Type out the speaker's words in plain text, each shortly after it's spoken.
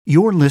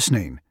You're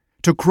listening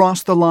to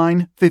Cross the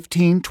Line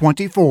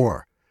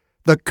 1524,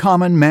 the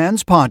Common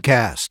Man's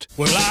Podcast.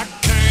 Well, I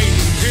came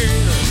here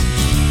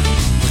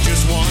with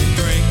just one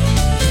drink,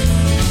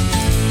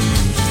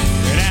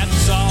 and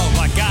that's all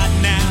I got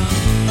now,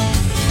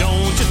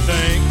 don't you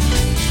think?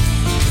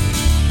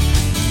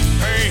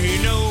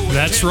 Hey, no,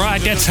 that's right.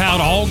 That's how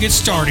it all gets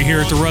started here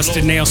at the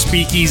Rusted Nail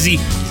Speakeasy.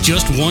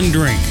 Just one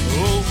drink.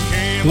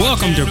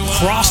 Welcome to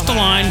Cross the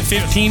Line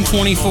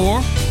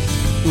 1524.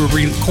 We're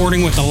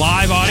recording with a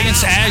live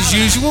audience as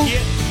usual.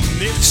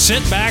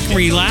 Sit back,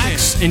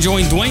 relax, and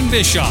join Dwayne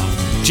Bischoff,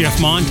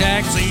 Jeff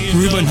Montag,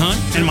 Reuben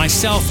Hunt, and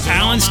myself,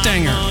 Alan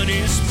Stenger,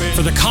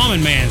 for the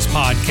Common Man's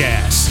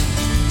Podcast.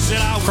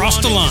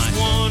 Cross the Line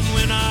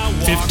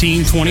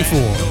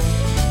 1524.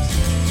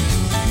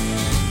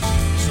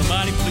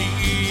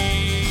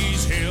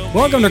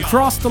 Welcome to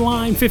Cross the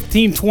Line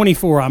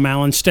 1524. I'm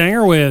Alan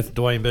Stenger with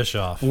Dwayne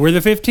Bischoff. We're the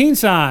 15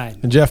 side.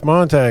 And Jeff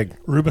Montag.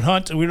 Reuben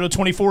Hunt, we're the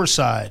 24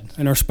 side.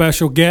 And our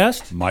special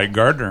guest, Mike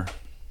Gardner.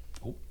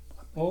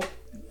 Oh,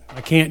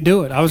 I can't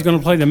do it. I was going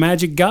to play the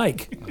Magic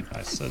Geik.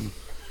 I said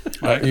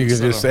you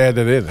could just add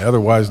that in,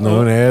 otherwise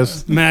known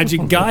as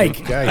Magic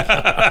Geik.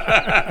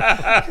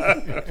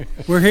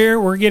 We're here.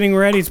 We're getting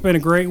ready. It's been a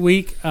great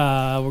week.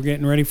 We're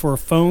getting ready for a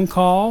phone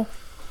call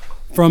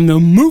from the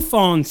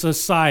MUFON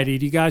Society.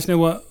 Do you guys know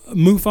what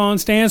MUFON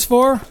stands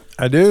for?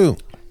 I do.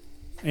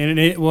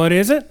 And what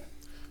is it?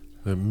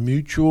 The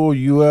Mutual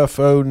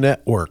UFO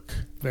Network.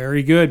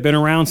 Very good. Been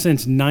around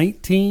since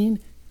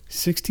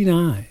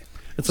 1969.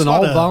 It's an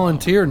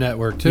all-volunteer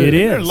network, too. It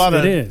is. There's a lot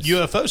of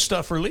UFO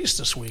stuff released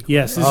this week.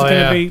 Yes,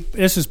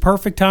 this is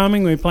perfect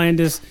timing. We planned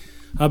this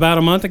about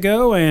a month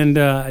ago, and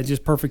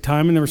just perfect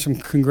timing. There were some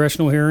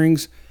congressional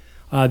hearings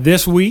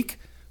this week.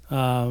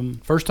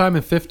 First time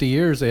in 50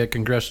 years they had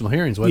congressional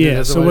hearings.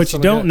 Yeah, so what you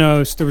don't know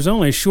is there was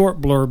only a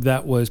short blurb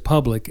that was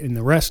public, and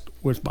the rest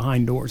was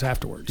behind doors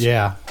afterwards.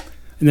 Yeah.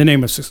 In the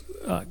name of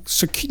national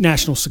security.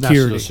 National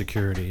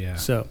security, yeah.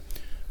 So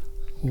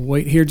we'll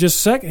wait here just a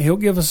second. He'll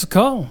give us a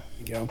call. There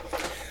you go.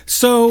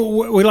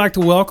 So we'd like to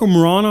welcome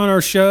Ron on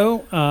our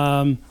show.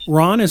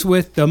 Ron is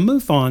with the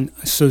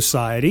MUFON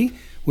Society,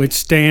 which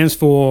stands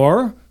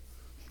for,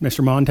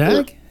 Mr.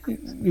 Montag,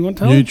 you want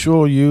to tell him?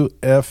 Mutual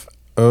UFO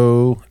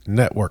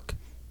Network.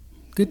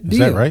 Good deal. Is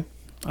that right?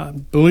 I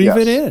believe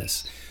it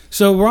is.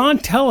 So, Ron,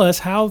 tell us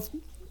how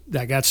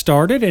that got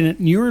started and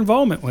your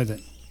involvement with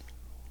it.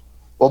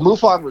 Well,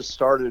 MUFON was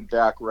started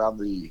back around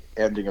the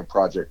ending of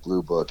Project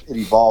Blue Book. It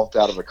evolved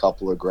out of a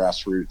couple of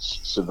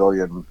grassroots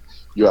civilian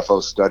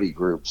UFO study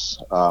groups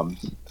out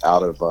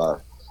of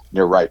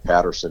near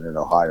Wright-Patterson in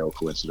Ohio,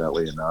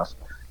 coincidentally enough.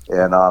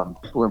 And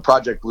when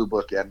Project Blue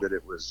Book ended,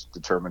 it was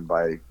determined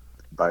by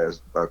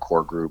a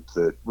core group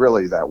that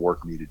really that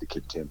work needed to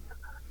continue.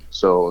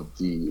 So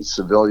the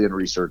civilian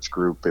research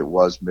group, it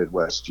was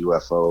Midwest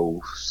UFO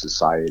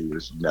Society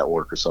or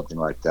Network or something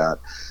like that.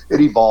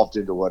 It evolved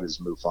into what is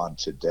MUFON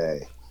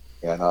today.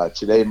 And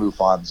today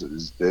MUFON is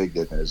as big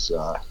and as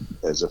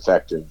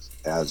effective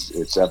as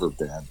it's ever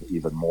been,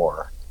 even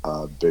more,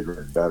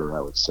 bigger and better,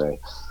 I would say.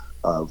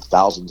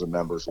 Thousands of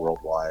members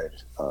worldwide,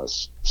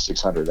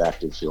 600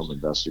 active field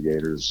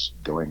investigators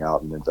going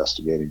out and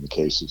investigating the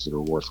cases that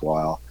are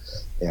worthwhile.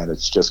 And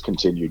it's just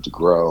continued to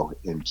grow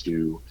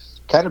into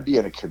kind of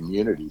being a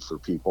community for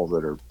people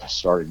that are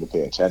starting to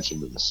pay attention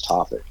to this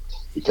topic.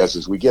 Because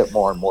as we get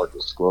more and more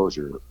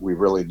disclosure, we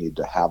really need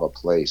to have a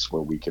place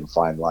where we can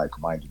find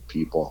like-minded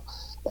people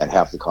and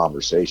have the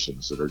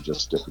conversations that are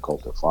just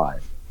difficult to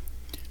find.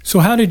 So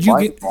how did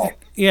you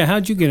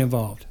how'd you get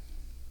involved?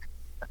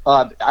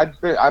 I'm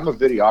a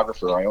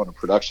videographer. I own a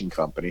production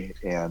company,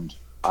 and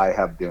I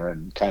have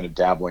been kind of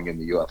dabbling in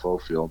the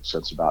UFO field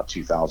since about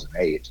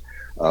 2008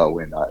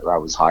 when I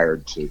was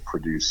hired to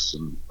produce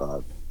some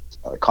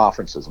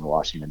conferences in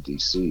Washington,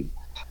 D.C.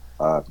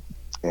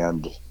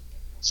 And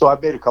so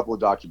I've made a couple of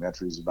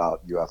documentaries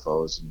about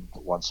UFOs and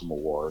won some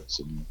awards.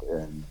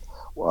 And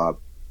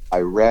I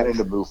ran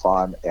into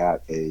MUFON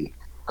at a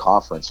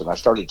conference, and I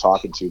started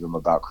talking to them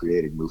about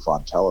creating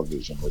MUFON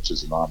Television, which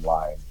is an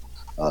online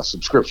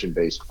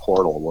subscription-based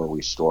portal where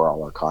we store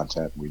all our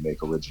content and we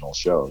make original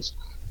shows.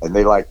 And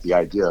they liked the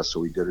idea, so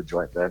we did a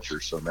joint venture.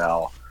 So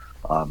now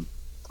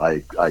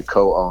I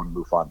co-own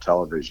MUFON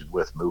Television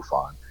with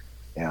MUFON.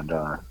 And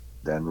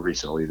then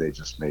recently they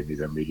just made me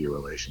their media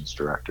relations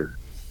director.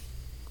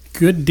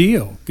 Good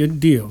deal. Good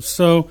deal.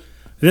 So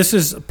this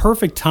is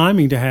perfect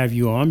timing to have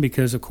you on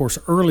because, of course,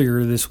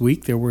 earlier this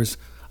week there was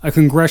a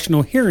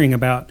congressional hearing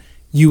about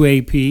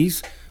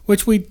UAPs,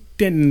 which we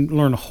didn't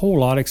learn a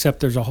whole lot, except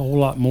there's a whole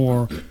lot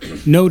more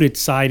noted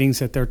sightings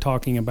that they're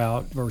talking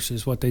about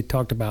versus what they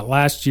talked about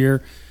last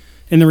year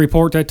in the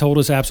report that told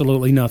us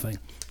absolutely nothing.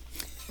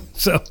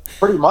 So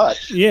pretty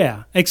much,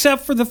 yeah,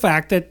 except for the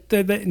fact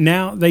that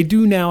now they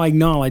do now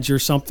acknowledge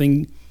there's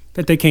something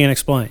that they can't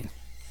explain.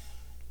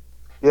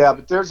 Yeah,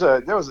 but there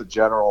was a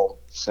General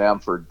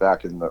Samford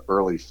back in the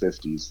early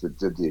 50s that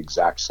did the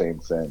exact same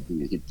thing.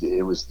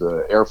 It was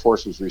the Air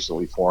Force was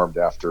recently formed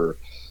after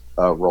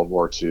World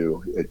War II.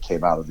 It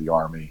came out of the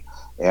Army,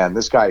 And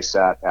this guy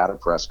sat at a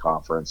press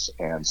conference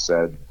and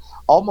said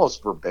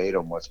almost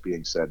verbatim what's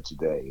being said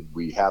today.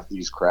 We have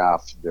these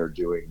craft, they're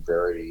doing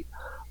very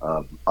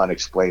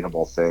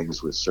unexplainable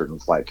things with certain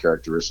flight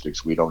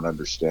characteristics we don't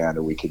understand,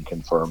 and we can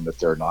confirm that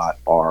they're not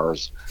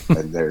ours,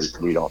 and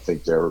we don't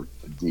think they're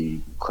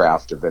the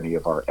craft of any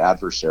of our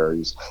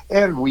adversaries.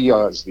 And we,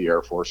 as the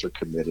Air Force, are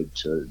committed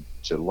to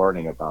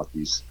learning about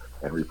these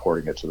and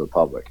reporting it to the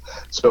public.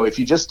 So if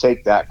you just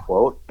take that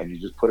quote and you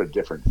just put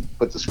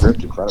the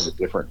script in front of a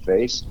different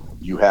face,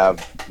 you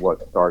have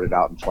what started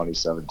out in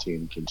 2017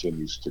 and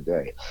continues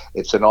today.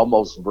 It's an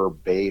almost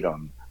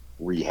verbatim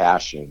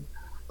rehashing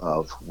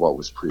of what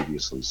was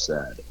previously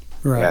said.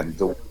 Right. And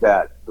the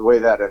way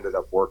that ended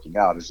up working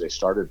out is they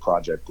started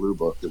Project Blue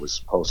Book that was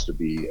supposed to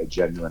be a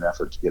genuine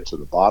effort to get to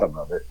the bottom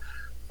of it.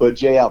 But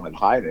J. Allen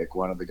Hynek,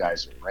 one of the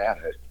guys that ran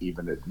it,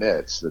 even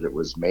admits that it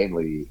was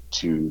mainly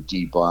to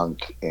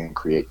debunk and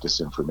create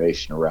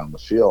disinformation around the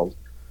field,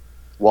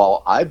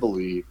 while I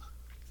believe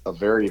a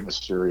very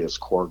mysterious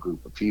core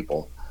group of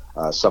people,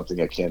 something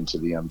akin to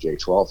the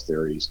MJ-12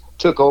 theories,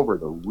 took over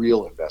the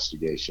real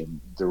investigation,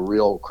 the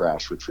real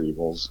crash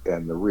retrievals,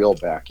 and the real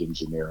back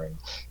engineering.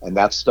 And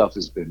that stuff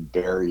has been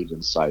buried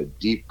inside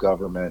deep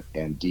government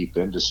and deep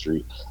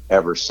industry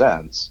ever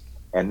since.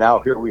 And now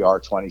here we are,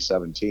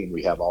 2017,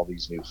 we have all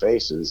these new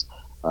faces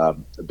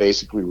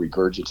basically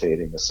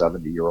regurgitating a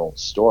 70-year-old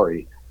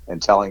story and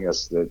telling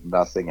us that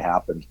nothing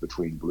happened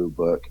between Blue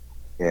Book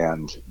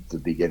and the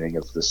beginning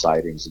of the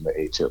sightings in the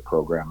ATIP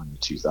program in the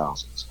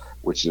 2000s,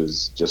 which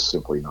is just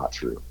simply not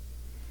true.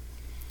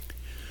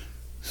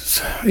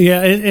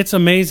 Yeah, it's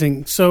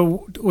amazing.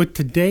 So with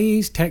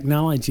today's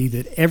technology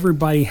that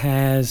everybody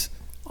has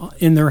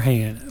in their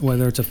hand,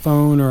 whether it's a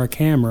phone or a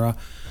camera,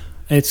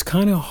 it's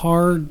kind of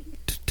hard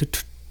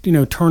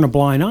to turn a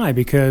blind eye,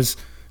 because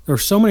there are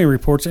so many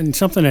reports. And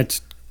something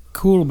that's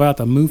cool about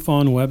the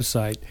MUFON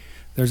website,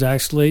 there's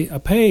actually a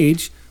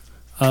page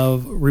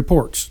of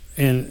reports.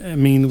 And I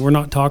mean, we're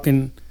not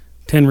talking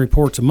 10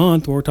 reports a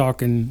month, we're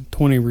talking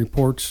 20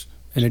 reports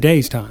in a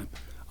day's time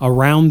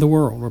around the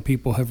world where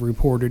people have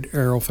reported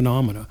aerial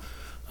phenomena.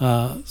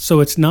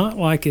 So it's not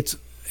like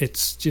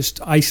it's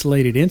just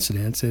isolated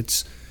incidents.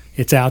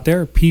 It's out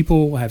there.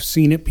 People have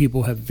seen it.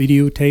 People have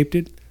videotaped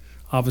it.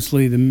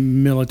 Obviously, the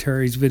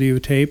military's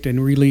videotaped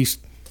and released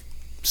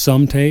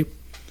some tape.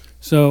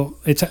 So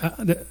it's,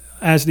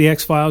 as the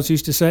X-Files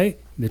used to say,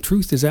 the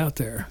truth is out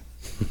there.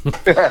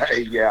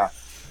 Yeah.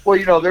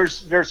 Well,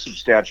 there's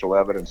substantial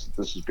evidence that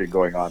this has been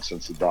going on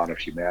since the dawn of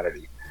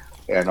humanity.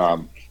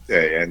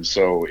 And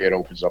so it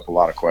opens up a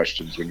lot of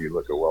questions when you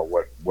look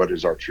at, what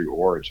is our true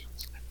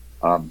origins?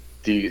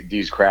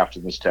 These craft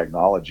and this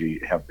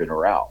technology have been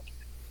around.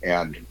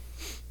 And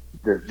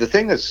the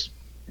thing that's,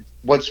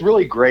 what's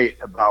really great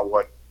about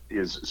what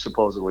is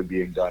supposedly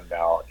being done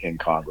now in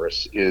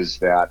Congress is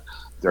that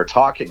they're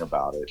talking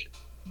about it.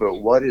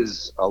 But what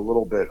is a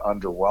little bit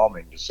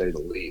underwhelming, to say the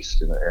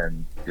least,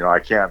 and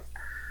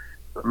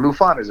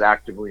MUFON is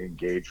actively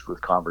engaged with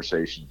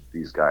conversations with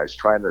these guys,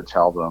 trying to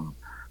tell them,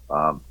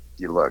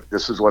 look,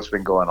 this is what's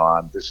been going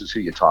on. This is who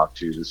you talk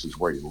to. This is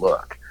where you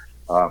look.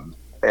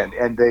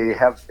 And they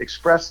have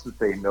expressed that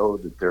they know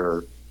that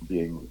they're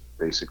being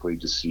basically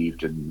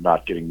deceived and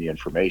not getting the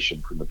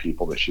information from the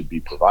people that should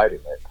be providing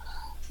it.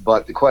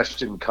 But the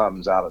question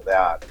comes out of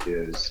that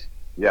is,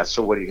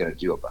 so what are you going to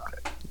do about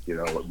it?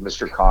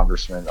 Mr.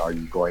 Congressman, are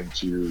you going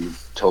to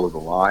toe the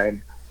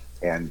line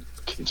and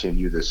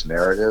continue this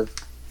narrative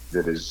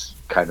that is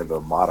kind of a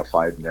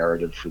modified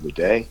narrative for the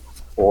day?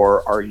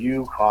 Or are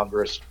you,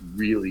 Congress,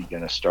 really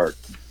going to start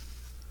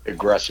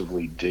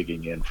aggressively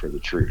digging in for the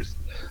truth?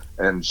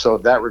 And so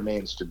that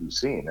remains to be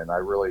seen, and I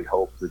really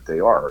hope that they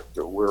are.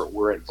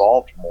 We're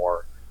involved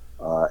more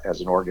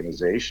as an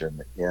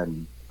organization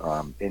in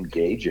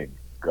engaging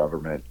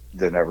government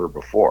than ever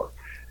before.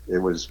 It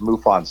was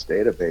MUFON's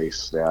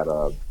database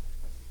that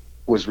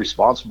was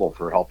responsible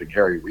for helping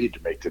Harry Reid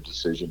to make the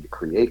decision to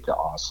create the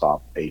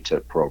OSOP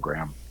ATIP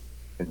program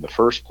in the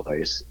first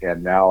place.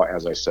 And now,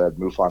 as I said,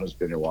 MUFON has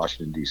been in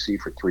Washington, D.C.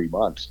 for 3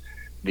 months,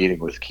 meeting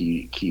with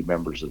key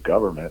members of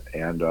government,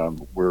 and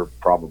we're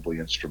probably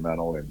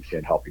instrumental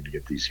in helping to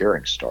get these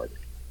hearings started.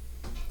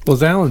 Well,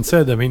 as Alan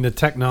said, I mean, the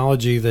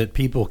technology that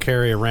people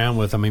carry around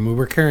with, I mean,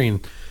 we're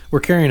carrying a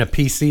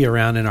PC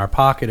around in our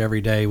pocket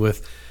every day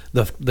with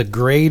the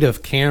grade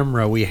of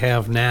camera we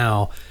have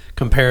now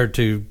compared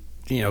to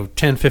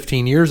 10,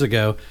 15 years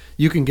ago.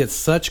 You can get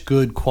such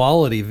good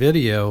quality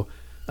video.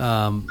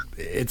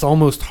 It's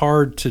almost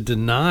hard to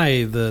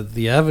deny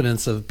the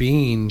evidence of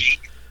being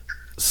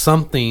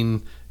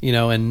something,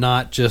 and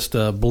not just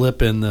a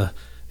blip in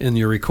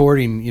your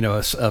recording,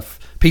 a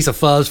piece of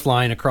fuzz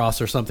flying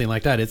across or something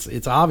like that.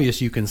 It's obvious.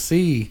 You can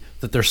see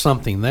that there's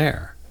something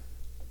there.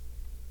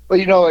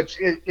 Well,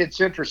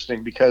 it's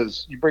interesting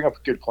because you bring up a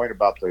good point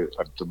about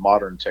the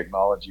modern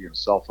technology and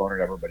cell phone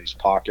in everybody's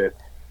pocket.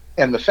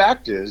 And the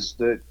fact is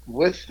that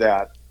with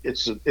that,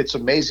 it's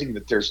amazing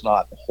that there's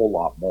not a whole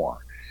lot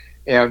more.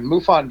 And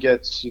MUFON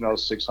gets,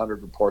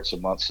 600 reports a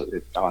month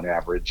on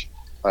average,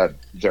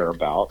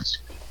 thereabouts.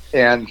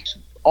 And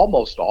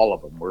almost all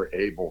of them were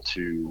able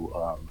to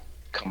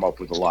come up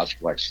with a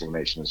logical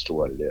explanation as to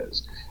what it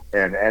is.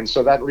 And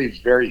so that leaves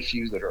very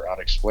few that are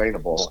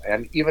unexplainable.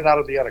 And even out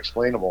of the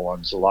unexplainable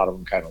ones, a lot of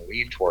them kind of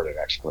lean toward an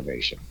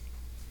explanation.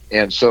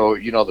 And so,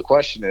 the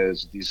question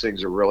is, these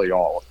things are really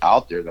all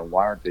out there, then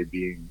why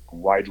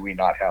do we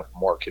not have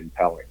more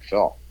compelling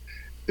film?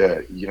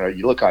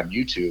 You look on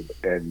YouTube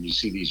and you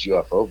see these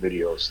UFO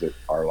videos that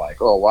are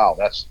like, oh, wow,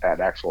 that's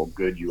an actual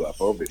good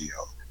UFO video.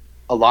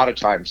 A lot of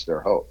times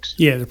they're hoax.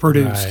 Yeah, they're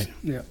produced. Right.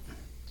 Yeah.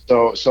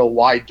 So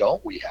why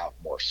don't we have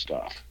more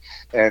stuff?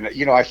 And,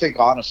 I think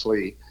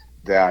honestly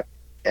that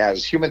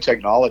as human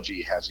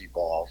technology has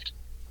evolved,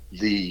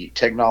 the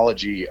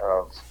technology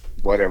of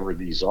whatever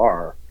these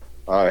are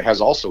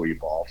has also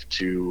evolved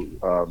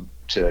to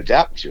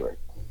adapt to it.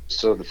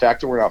 So the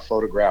fact that we're not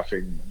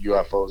photographing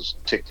UFOs,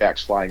 Tic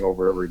Tacs flying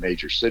over every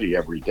major city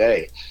every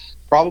day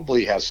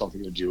probably has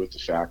something to do with the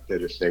fact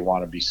that if they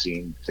want to be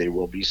seen, they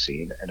will be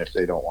seen. And if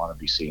they don't want to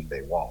be seen,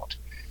 they won't.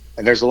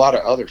 And there's a lot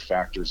of other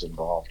factors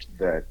involved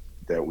that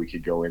we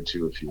could go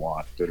into if you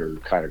want, that are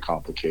kind of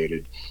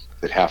complicated,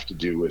 that have to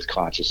do with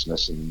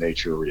consciousness and the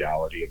nature of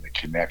reality and the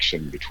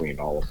connection between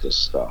all of this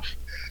stuff.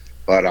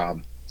 But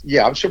I'm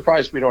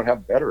surprised we don't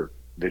have better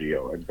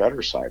video and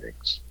better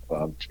sightings,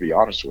 to be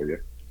honest with you.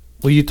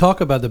 Well, you talk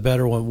about the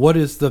better one. What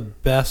is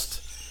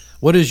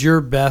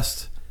your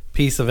best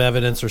piece of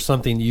evidence or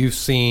something you've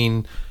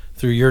seen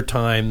through your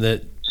time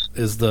that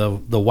is the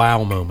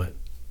wow moment?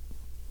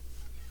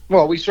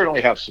 Well, we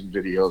certainly have some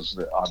videos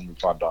on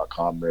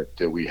MUFON.com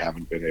that we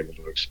haven't been able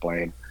to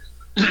explain.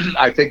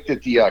 I think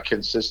that the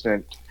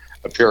consistent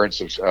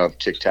appearance of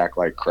Tic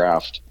Tac-like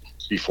craft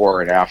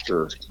before and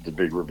after the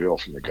big reveal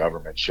from the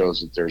government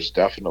shows that there's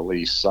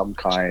definitely some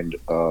kind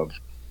of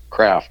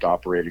craft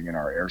operating in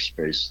our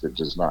airspace that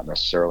does not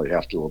necessarily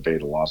have to obey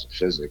the laws of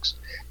physics,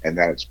 and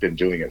that it's been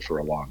doing it for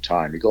a long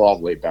time. You go all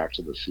the way back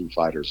to the Foo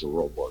Fighters of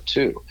World War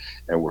II,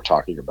 and we're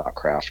talking about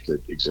craft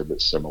that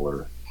exhibit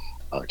similar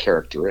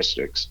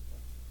characteristics.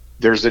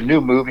 There's a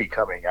new movie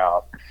coming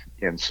out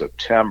in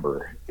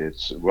September.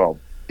 It's,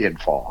 in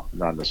fall,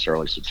 not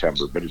necessarily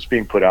September, but it's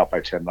being put out by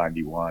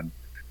 1091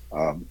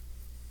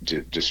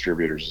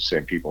 distributors, the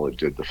same people that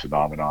did The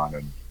Phenomenon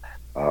and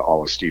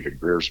all of Stephen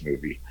Greer's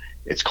movie.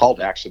 It's called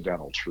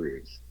Accidental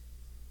Truth,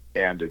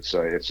 and it's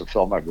a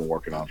film I've been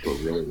working on for a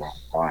really long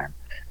time.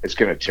 It's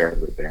going to tear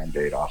the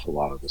Band-Aid off a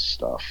lot of this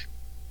stuff.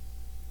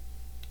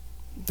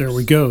 There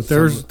we go.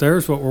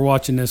 There's what we're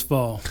watching this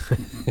fall.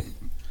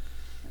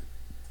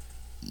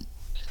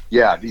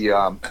 Yeah,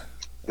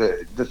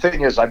 the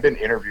thing is, I've been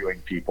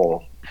interviewing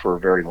people for a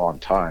very long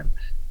time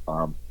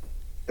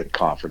at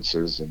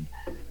conferences, and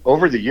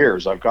over the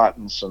years, I've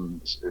gotten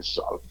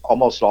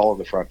almost all of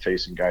the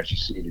front-facing guys you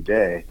see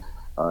today.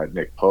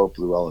 Nick Pope,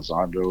 Lou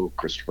Elizondo,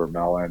 Christopher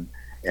Mellon,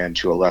 and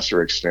to a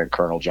lesser extent,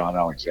 Colonel John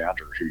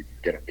Alexander, who you're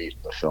going to meet in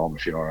the film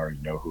if you don't already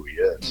know who he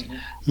is.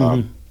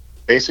 Mm-hmm.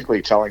 Basically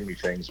telling me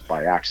things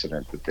by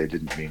accident that they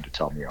didn't mean to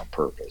tell me on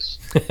purpose.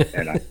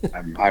 And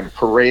I'm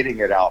parading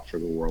it out for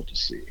the world to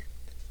see.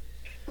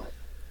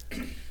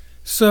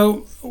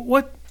 So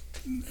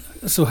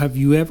have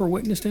you ever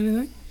witnessed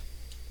anything?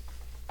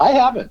 I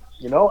haven't.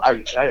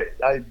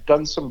 I've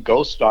done some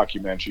ghost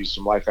documentaries,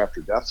 some life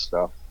after death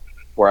stuff,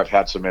 where I've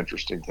had some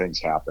interesting things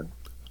happen.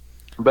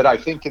 But I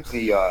think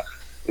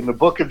in the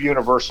book of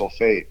Universal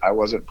Fate, I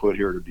wasn't put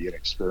here to be an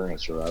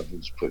experiencer. I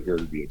was put here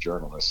to be a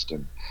journalist.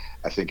 And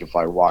I think if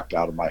I walked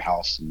out of my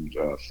house and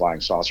a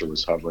flying saucer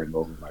was hovering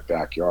over my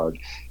backyard,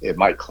 it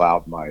might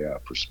cloud my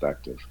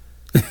perspective.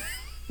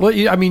 Well,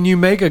 you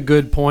make a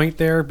good point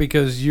there,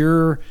 because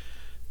you're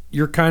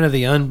kind of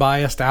the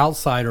unbiased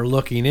outsider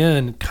looking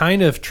in,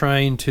 kind of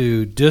trying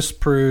to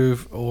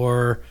disprove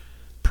or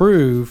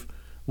prove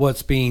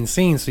what's being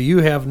seen. So you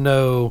have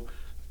no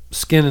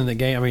skin in the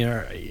game.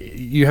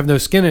 You have no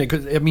skin in it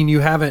because you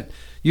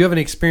haven't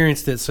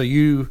experienced it. So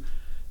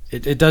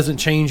it doesn't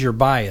change your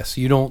bias.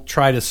 You don't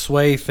try to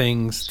sway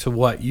things to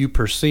what you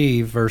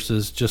perceive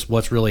versus just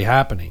what's really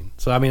happening.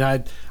 So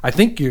I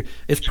think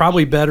it's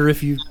probably better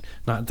if you,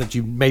 not that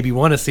you maybe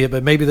want to see it,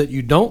 but maybe that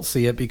you don't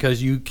see it,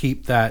 because you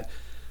keep that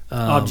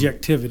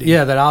objectivity.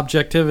 Yeah, that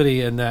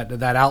objectivity and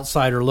that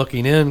outsider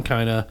looking in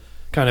kind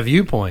of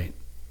viewpoint.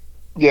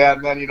 Yeah,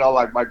 and then,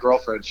 like my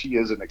girlfriend, she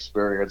is an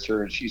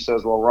experiencer, and she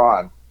says, well,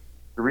 Ron,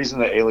 the reason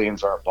the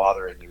aliens aren't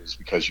bothering you is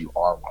because you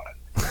are one.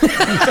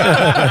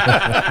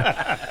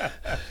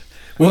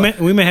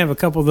 We may have a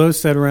couple of those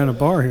set around a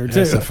bar here, too.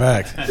 That's a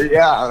fact.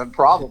 Yeah,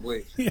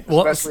 probably.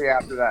 Especially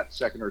after that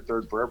second or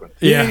third bourbon.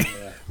 Yeah.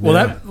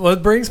 Well,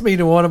 it brings me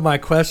to one of my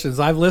questions.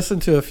 I've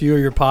listened to a few of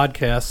your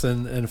podcasts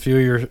and a few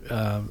of your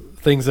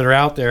things that are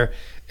out there,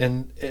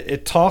 and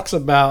it talks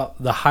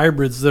about the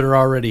hybrids that are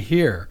already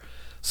here.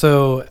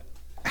 So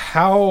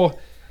how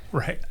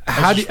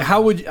did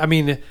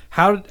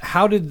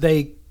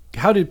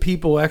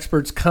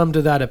experts come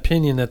to that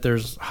opinion that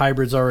there's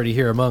hybrids already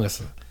here among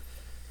us?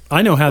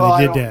 I know how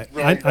they did that.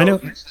 Really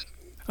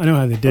I know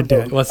how they did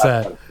that. What's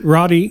that?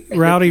 Roddy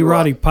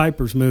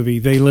Piper's movie,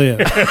 They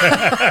Live.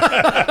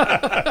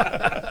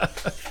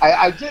 I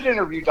I did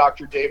interview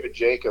Dr. David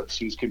Jacobs,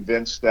 who's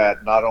convinced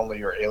that not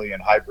only are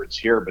alien hybrids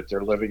here, but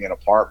they're living in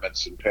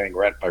apartments and paying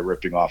rent by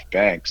ripping off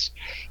banks.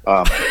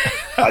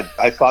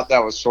 I thought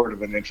that was sort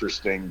of an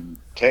interesting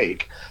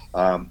take.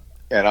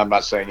 And I'm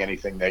not saying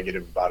anything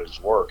negative about his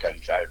work.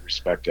 I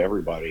respect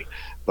everybody,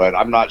 but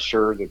I'm not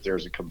sure that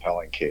there's a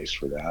compelling case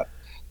for that.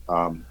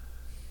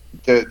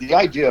 The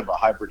idea of a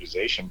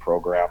hybridization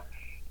program,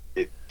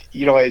 the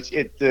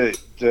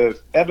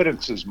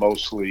evidence is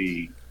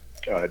mostly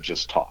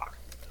just talk,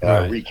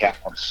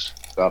 recounts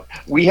stuff.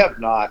 We have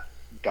not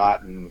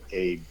gotten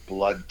a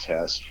blood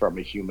test from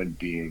a human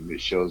being that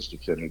shows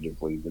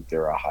definitively that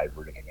they're a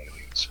hybrid of an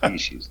alien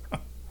species.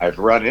 I've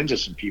run into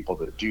some people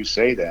that do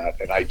say that,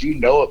 and I do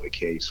know of a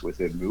case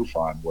within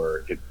MUFON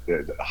where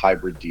the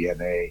hybrid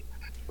DNA,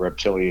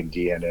 reptilian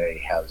DNA,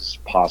 has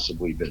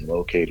possibly been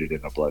located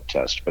in a blood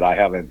test, but I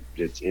haven't.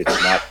 It's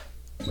not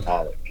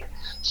knowledge.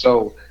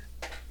 So,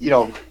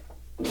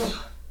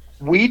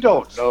 we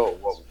don't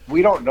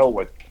know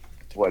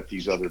what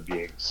these other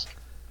beings,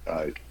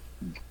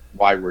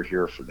 why we're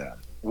here for them.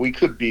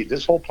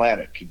 This whole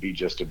planet could be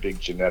just a big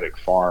genetic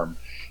farm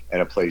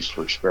and a place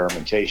for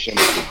experimentation.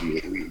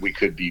 We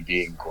could be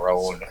being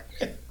grown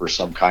for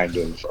some kind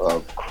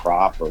of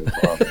crop of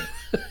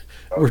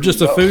we're just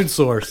a food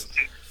source.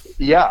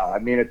 Yeah, I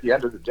mean, at the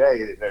end of the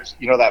day, there's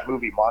that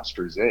movie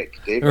Monsters,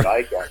 Inc. David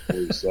Icke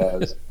actually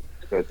says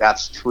that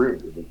that's true,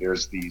 that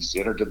there's these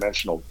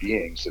interdimensional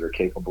beings that are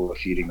capable of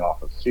feeding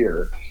off of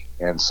fear,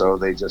 and so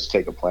they just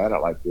take a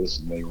planet like this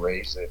and they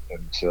raise it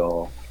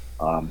until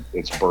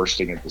it's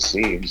bursting at the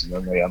seams, and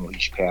then they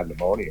unleash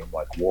pandemonium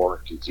like war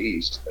and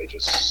disease. They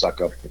just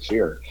suck up the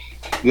fear.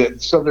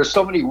 So there's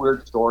so many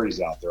weird stories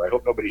out there. I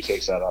hope nobody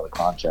takes that out of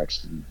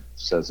context and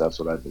says that's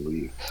what I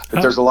believe.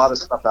 But there's a lot of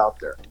stuff out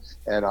there,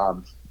 and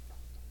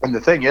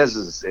the thing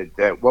is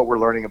that what we're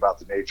learning about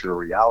the nature of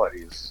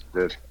reality is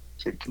that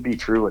it can be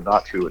true and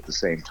not true at the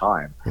same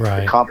time.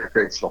 Right. It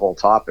complicates the whole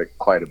topic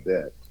quite a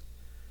bit.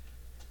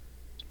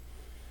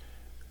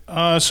 So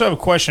I have a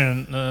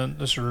question,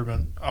 this is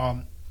Ruben.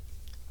 I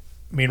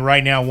mean,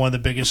 right now, one of the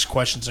biggest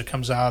questions that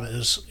comes out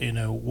is,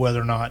 whether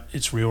or not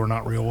it's real or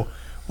not real,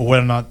 or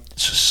whether or not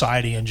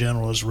society in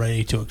general is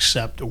ready to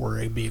accept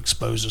or be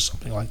exposed to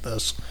something like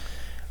this.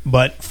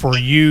 But for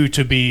you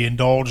to be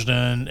indulged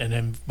in and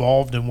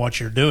involved in what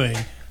you're doing,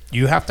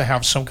 you have to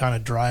have some kind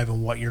of drive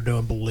in what you're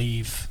doing,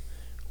 belief,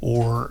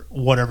 or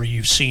whatever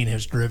you've seen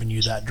has driven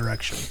you that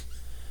direction.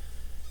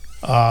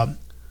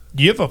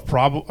 Do you have a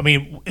problem? I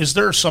mean, is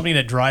there something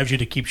that drives you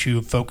to keep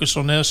you focused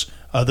on this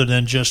other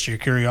than just your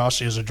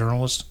curiosity as a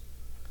journalist?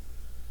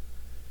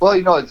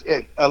 Well,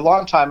 a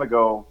long time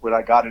ago when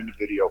I got into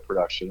video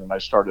production, and I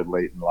started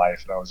late in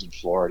life, and I was in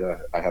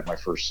Florida, I had my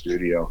first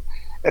studio,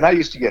 and I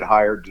used to get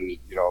hired to,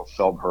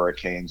 film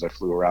hurricanes. I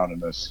flew around in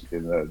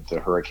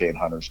the Hurricane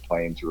Hunters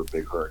plane through a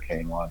big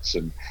hurricane once,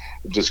 and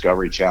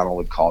Discovery Channel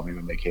would call me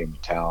when they came to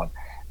town.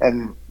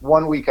 And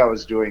one week I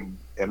was doing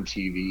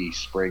MTV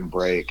Spring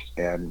Break,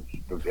 and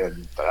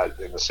in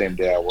the same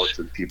day I worked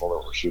with people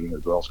that were shooting the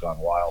Girls Gone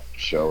Wild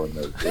show in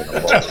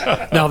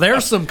the Now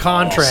there's some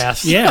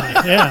contrast.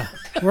 Yeah.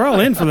 We're all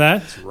in for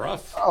that. It's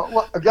rough.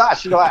 Well,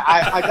 gosh,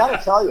 I got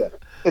to tell you,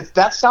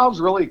 that sounds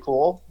really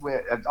cool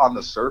on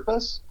the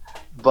surface,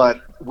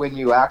 but when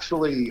you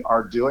actually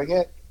are doing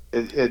it,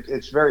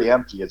 it's very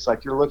empty. It's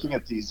like you're looking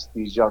at these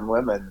young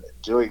women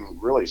doing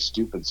really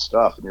stupid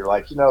stuff, and you're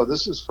like,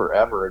 this is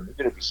forever, and you're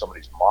going to be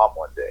somebody's mom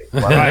one day.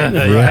 Right.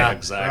 Yeah,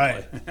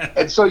 exactly. Right.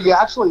 And so you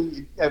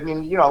actually,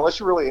 unless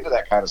you're really into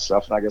that kind of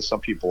stuff, and I guess some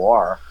people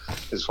are,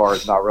 as far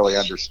as not really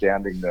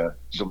understanding the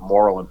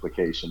moral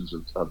implications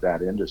of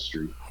that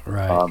industry.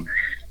 Right.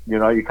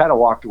 You kind of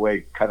walked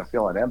away kind of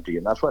feeling empty,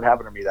 and that's what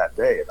happened to me that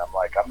day. And I'm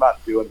like, I'm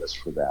not doing this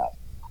for that.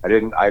 I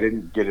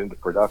didn't get into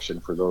production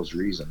for those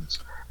reasons.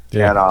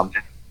 Yeah. And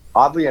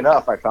oddly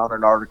enough, I found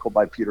an article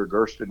by Peter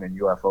Gersten in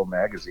UFO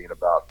Magazine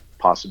about the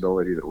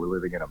possibility that we're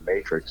living in a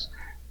matrix.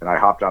 And I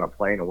hopped on a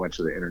plane and went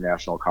to the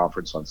International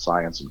Conference on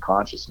Science and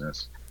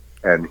Consciousness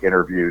and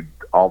interviewed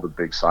all the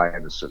big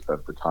scientists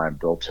at the time: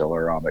 Bill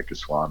Tiller, Amit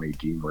Goswami,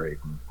 Dean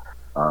Radin,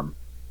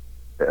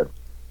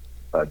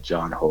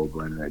 John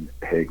Hoagland, and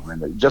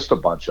Hagelin, just a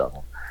bunch of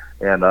them.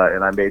 And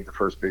I made the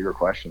first Bigger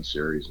Question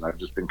series, and I've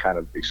just been kind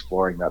of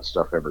exploring that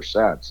stuff ever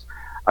since.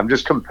 I'm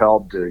just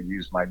compelled to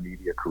use my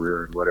media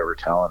career and whatever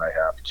talent I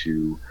have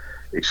to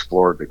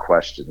explore the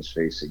questions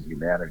facing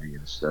humanity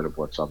instead of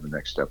what's on the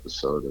next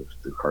episode of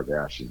The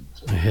Kardashians.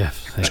 Yeah,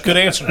 that's a good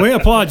answer. We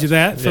applaud you for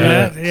that.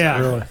 Yeah,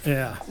 really.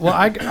 Yeah. Well,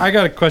 I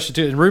got a question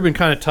too, and Ruben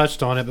kind of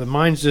touched on it, but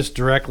mine's just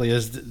directly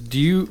is: do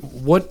you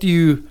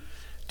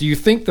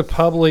think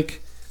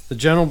the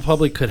general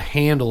public could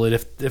handle it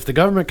if the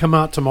government come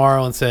out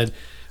tomorrow and said,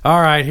 "All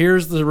right,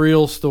 here's the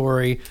real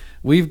story.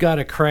 We've got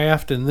a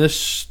craft in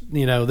this,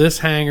 this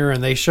hangar,"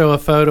 and they show a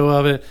photo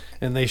of it,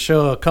 and they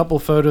show a couple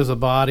photos of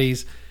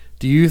bodies.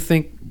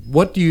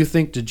 What do you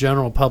think the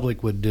general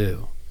public would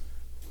do?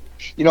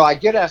 I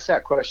get asked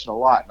that question a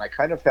lot, and I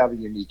kind of have a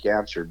unique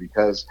answer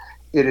because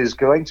it is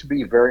going to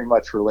be very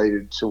much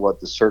related to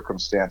what the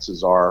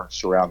circumstances are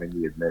surrounding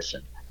the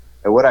admission.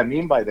 And what I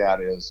mean by that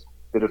is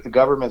that if the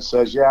government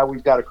says, yeah,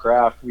 we've got a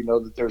craft, we know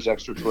that there's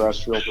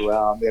extraterrestrials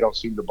around, they don't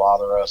seem to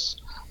bother us,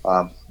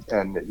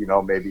 and, you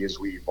know, maybe as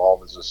we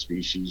evolve as a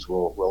species,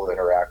 we'll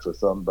interact with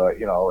them, but,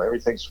 you know,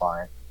 everything's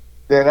fine,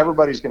 then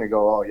everybody's going to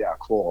go, oh, yeah,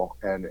 cool,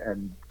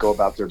 and go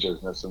about their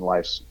business and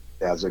life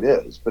as it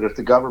is. But if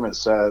the government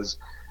says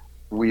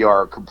we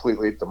are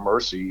completely at the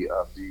mercy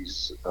of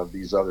these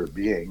other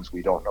beings,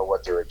 we don't know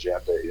what their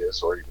agenda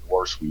is, or even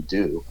worse, we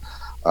do,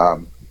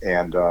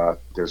 and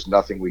there's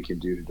nothing we can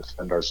do to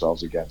defend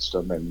ourselves against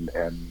them,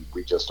 and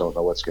we just don't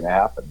know what's going to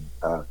happen,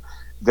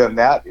 then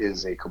that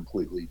is a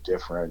completely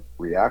different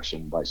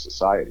reaction by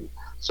society.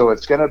 So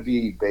it's going to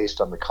be based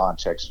on the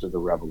context of the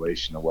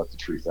revelation of what the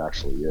truth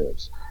actually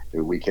is.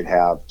 We could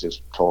have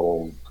just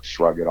total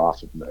shrug it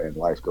off and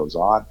life goes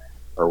on,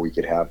 or we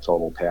could have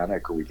total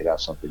panic, or we could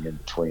have something in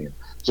between,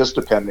 just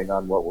depending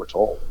on what we're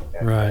told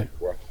and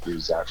what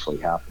is actually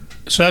happening.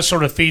 So that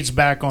sort of feeds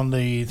back on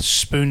the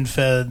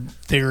spoon-fed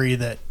theory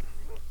that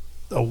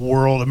a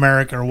world,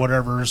 America or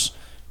whatever's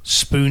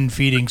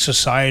spoon-feeding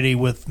society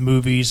with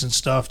movies and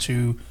stuff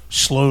to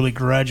slowly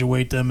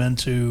graduate them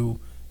into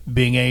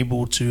being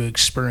able to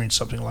experience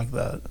something like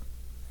that.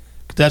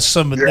 That's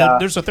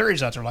there's a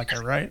theories out there like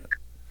that, right?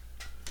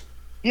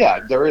 Yeah,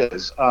 there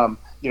is.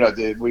 You know,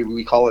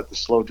 we call it the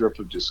slow drip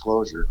of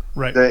disclosure.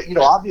 Right. You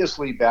know,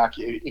 obviously back,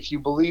 if you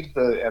believe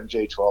the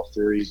MJ12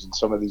 theories and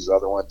some of these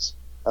other ones,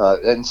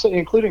 and so,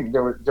 including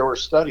there were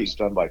studies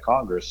done by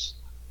Congress.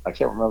 I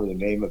can't remember the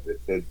name of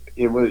it.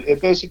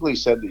 It basically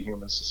said that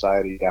human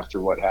society, after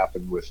what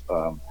happened with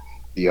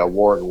the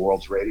War of the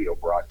Worlds radio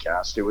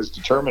broadcast, it was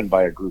determined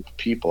by a group of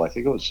people. I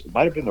think it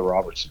might have been the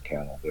Robertson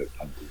panel.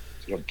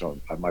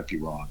 I might be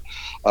wrong,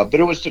 but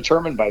it was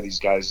determined by these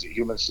guys that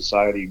human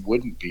society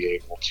wouldn't be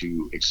able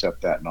to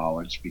accept that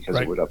knowledge because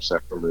it would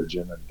upset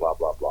religion and blah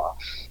blah blah.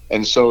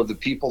 And so the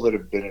people that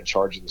have been in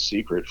charge of the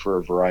secret for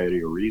a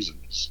variety of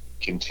reasons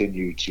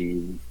continue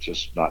to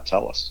just not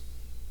tell us.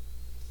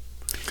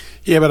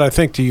 Yeah, but I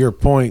think to your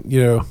point,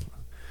 you know,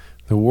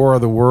 the War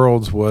of the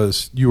Worlds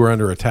was you were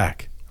under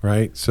attack,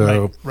 right?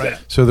 So,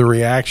 so the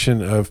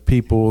reaction of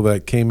people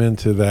that came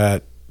into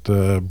that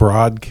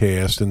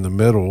broadcast in the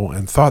middle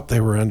and thought they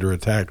were under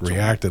attack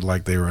reacted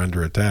like they were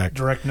under attack.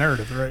 Direct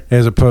narrative, right?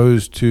 As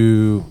opposed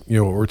to, you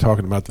know, what we're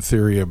talking about, the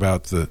theory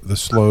about the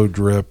slow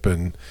drip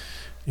and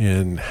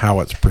how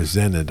it's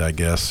presented, I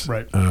guess,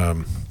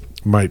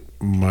 might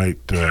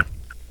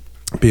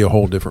be a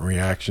whole different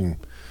reaction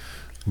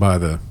by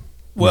the.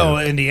 Well,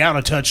 in the out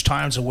of touch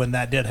times of when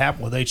that did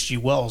happen with H.G.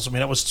 Wells, I mean,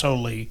 that was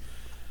totally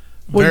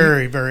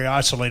very, very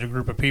isolated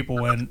group of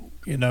people, and,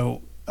 you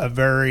know, a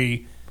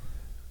very.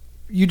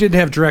 You didn't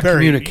have direct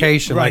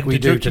communication like we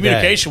do today.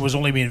 Communication was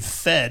only being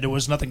fed. There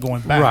was nothing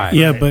going back. Right.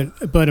 Yeah,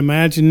 but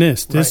imagine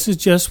this. This is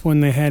just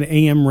when they had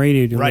AM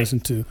radio to listen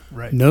to.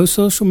 Right. No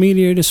social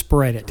media to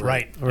spread it.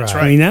 Right. That's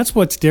right. I mean, that's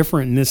what's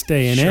different in this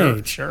day and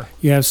age. Sure.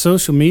 You have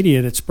social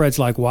media that spreads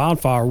like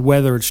wildfire,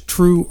 whether it's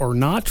true or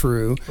not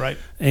true. Right.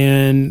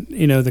 And,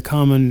 you know, the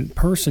common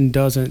person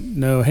doesn't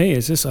know, hey,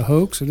 is this a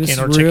hoax or this is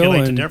real? Can't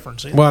articulate the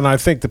difference. Yeah. Well, and I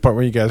think the part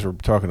when you guys were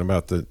talking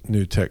about the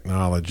new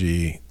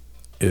technology,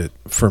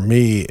 for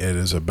me, it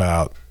is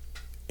about,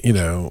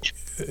 70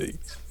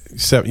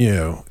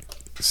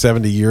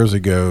 years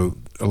ago,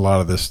 a lot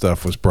of this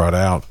stuff was brought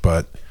out,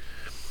 but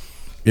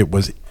it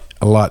was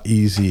a lot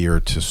easier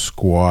to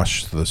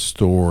squash the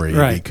story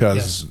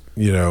because,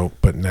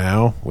 but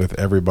now with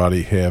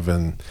everybody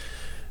having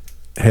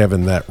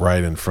that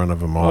right in front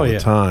of them all the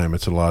time,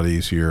 it's a lot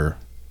easier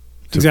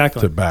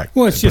to back.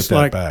 Well, it's just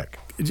like back.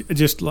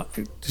 Just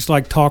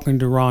like talking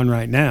to Ron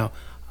right now.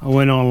 I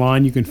went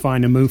online. You can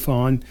find a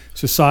MUFON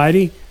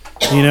Society.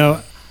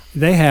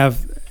 They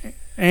have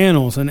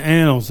annals and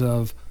annals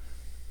of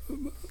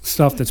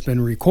stuff that's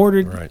been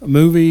recorded,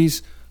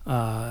 movies.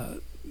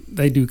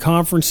 They do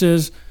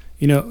conferences.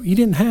 You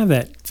didn't have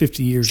that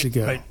 50 years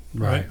ago.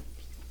 Right.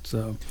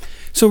 So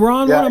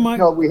Ron, what am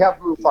I? We have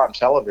MUFON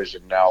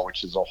Television now,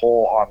 which is a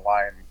whole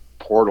online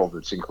portal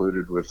that's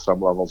included with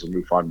some levels of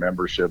MUFON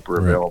membership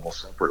or available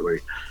separately.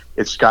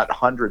 It's got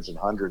hundreds and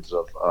hundreds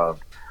of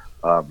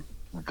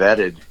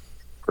vetted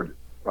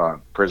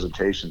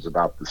presentations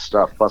about this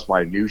stuff, plus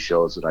my new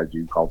shows that I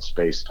do called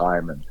Space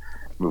Time and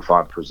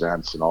MUFON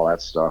Presents and all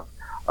that stuff,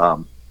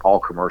 all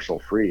commercial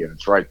free, and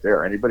it's right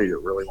there. Anybody that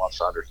really wants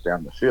to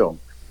understand the film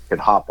can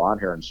hop on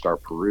here and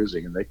start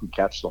perusing, and they can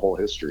catch the whole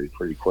history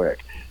pretty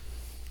quick.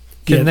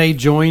 Can they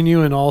join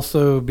you and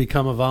also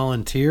become a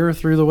volunteer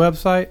through the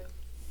website?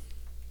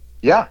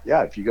 Yeah.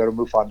 If you go to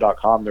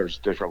MUFON.com, there's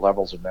different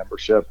levels of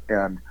membership,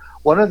 and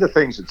one of the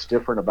things that's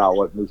different about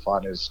what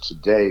MUFON is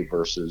today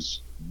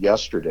versus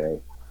yesterday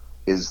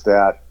is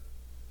that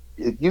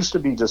it used to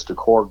be just a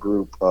core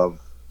group of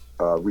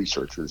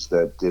researchers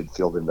that did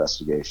field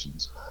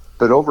investigations.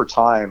 But over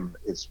time,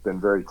 it's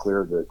been very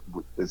clear that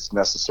it's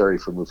necessary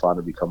for MUFON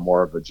to become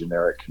more of a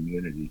generic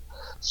community.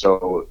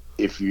 So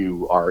if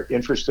you are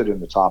interested in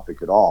the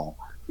topic at all,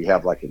 We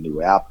have like a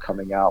new app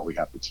coming out. We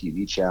have the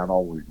TV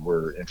channel.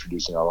 We're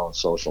introducing our own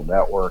social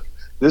network.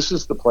 This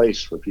is the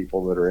place for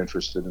people that are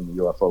interested in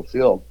the UFO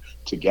field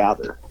to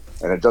gather.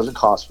 And it doesn't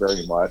cost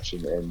very much,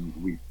 and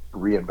we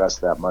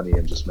reinvest that money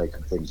in just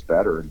making things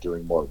better and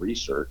doing more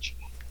research.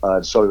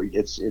 So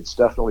it's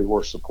definitely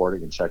worth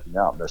supporting and checking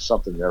out. And there's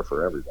something there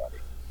for everybody.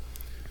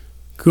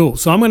 Cool.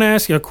 So I'm going to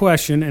ask you a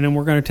question, and then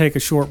we're going to take a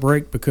short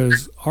break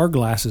because our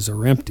glasses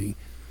are empty.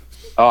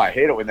 Oh, I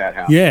hate it when that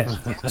happens.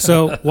 Yeah.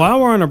 So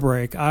while we're on a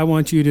break, I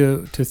want you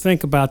to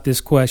think about this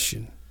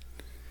question.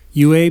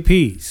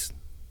 UAPs,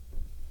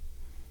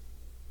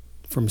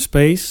 from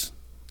space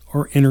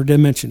or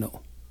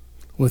interdimensional?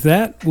 With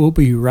that, we'll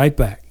be right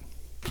back.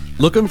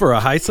 Looking for a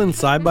Hyson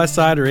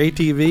side-by-side or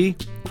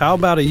ATV? How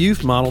about a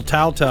youth model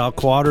Towtow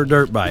quad or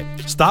dirt bike?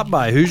 Stop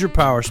by Hoosier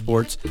Power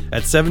Sports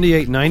at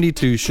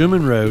 7892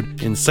 Schumann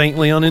Road in St.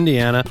 Leon,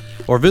 Indiana,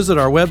 or visit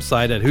our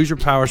website at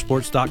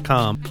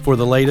HoosierPowersports.com for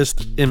the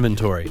latest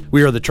inventory.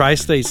 We are the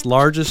Tri-State's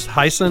largest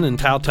Hyson and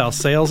Towtow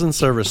sales and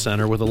service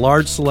center with a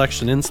large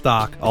selection in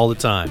stock all the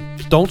time.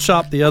 Don't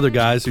shop the other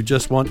guys who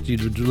just want you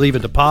to leave a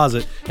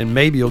deposit and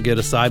maybe you'll get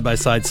a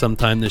side-by-side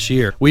sometime this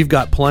year. We've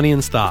got plenty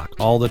in stock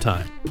all the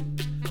time.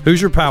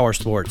 Hoosier Power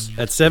Sports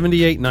at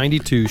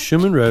 7892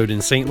 Schumann Road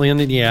in St. Leon,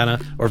 Indiana,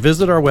 or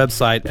visit our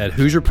website at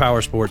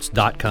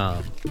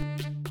HoosierPowersports.com.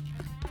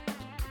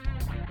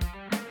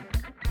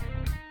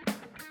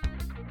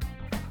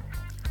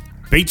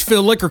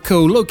 Batesville Liquor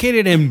Co.,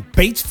 located in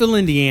Batesville,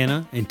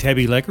 Indiana, and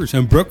Tebby Liquors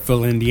in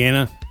Brookville,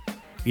 Indiana.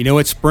 You know,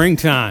 it's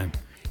springtime.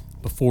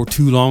 Before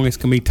too long, it's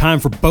going to be time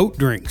for boat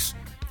drinks.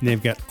 And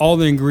they've got all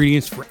the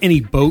ingredients for any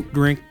boat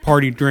drink,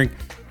 party drink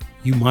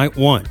you might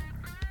want.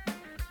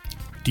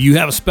 Do you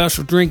have a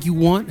special drink you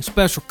want, a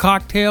special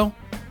cocktail?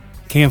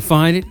 Can't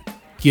find it?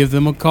 Give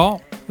them a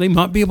call. They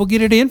might be able to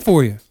get it in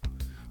for you.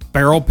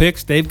 Barrel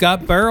picks, they've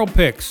got barrel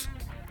picks.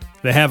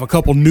 They have a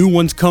couple new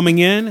ones coming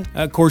in.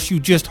 Of course, you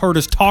just heard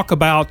us talk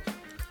about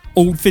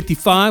Old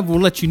 55. We'll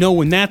let you know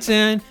when that's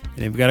in. And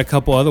they've got a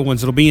couple other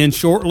ones that'll be in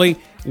shortly.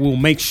 We'll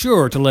make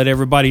sure to let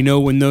everybody know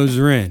when those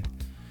are in.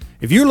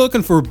 If you're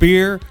looking for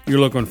beer,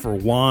 you're looking for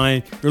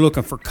wine, you're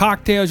looking for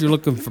cocktails, you're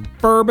looking for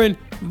bourbon,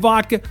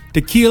 vodka,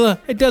 tequila,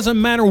 it doesn't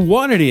matter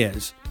what it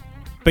is.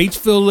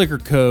 Batesville Liquor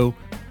Co.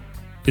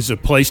 is a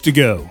place to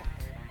go.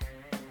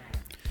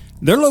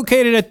 They're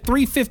located at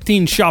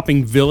 315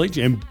 Shopping Village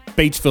in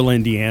Batesville,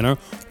 Indiana,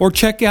 or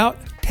check out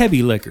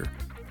Tebby Liquor,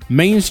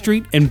 Main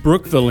Street in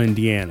Brookville,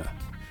 Indiana.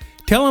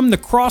 Tell them the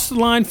Cross the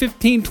Line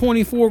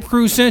 1524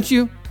 crew sent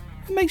you,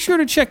 and make sure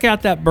to check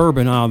out that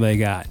bourbon aisle they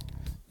got.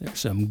 There's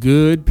some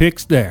good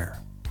picks there.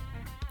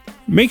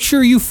 Make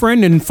sure you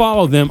friend and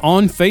follow them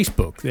on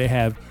Facebook. They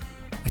have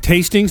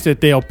tastings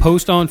that they'll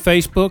post on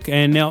Facebook,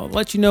 and they'll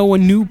let you know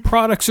when new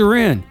products are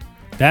in.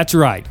 That's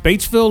right,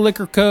 Batesville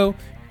Liquor Co.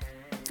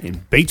 in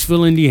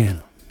Batesville,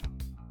 Indiana.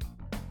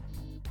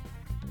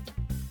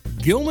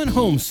 Gilman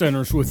Home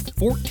Centers with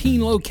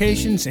 14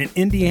 locations in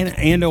Indiana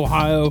and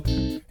Ohio.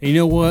 And you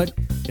know what?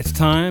 It's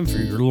time for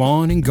your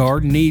lawn and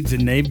garden needs,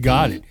 and they've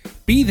got it.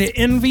 Be the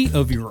envy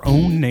of your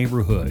own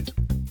neighborhood.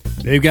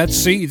 They've got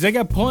seeds, they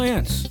got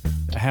plants,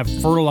 they have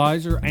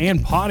fertilizer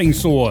and potting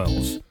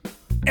soils.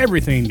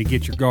 Everything to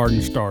get your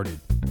garden started.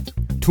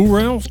 Tool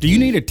rentals? Do you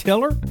need a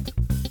tiller?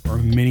 Or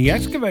a mini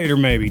excavator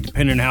maybe,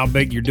 depending on how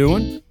big you're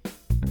doing?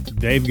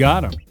 They've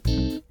got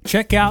them.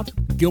 Check out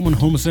Gilman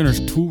Home Center's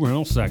tool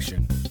rental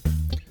section.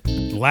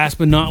 Last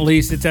but not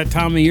least, it's that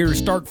time of year to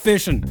start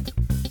fishing.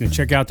 You can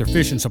check out their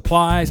fishing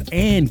supplies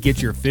and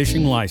get your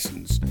fishing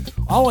license.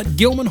 All at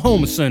Gilman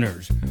Home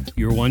Centers,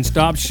 your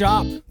one-stop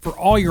shop for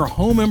all your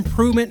home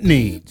improvement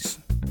needs.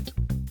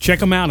 Check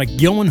them out at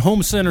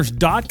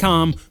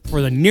GilmanHomeCenters.com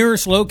for the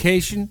nearest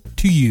location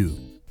to you.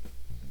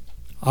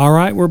 All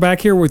right, we're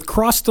back here with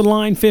Cross the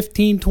Line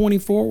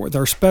 1524 with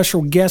our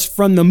special guest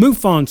from the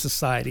MUFON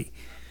Society.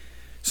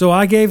 So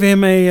I gave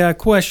him a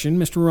question,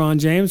 Mr. Ron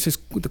James.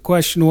 The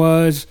question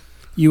was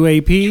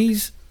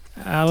UAPs,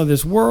 out of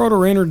this world, or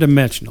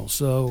interdimensional?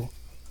 So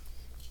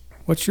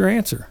what's your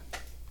answer?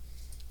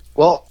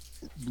 Well,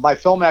 my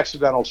film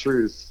Accidental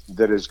Truth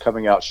that is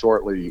coming out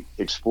shortly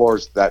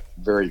explores that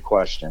very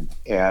question.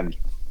 And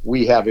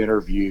we have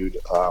interviewed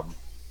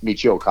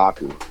Michio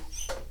Kaku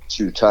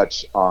to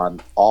touch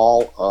on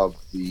all of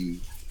the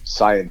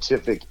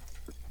scientific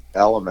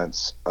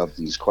elements of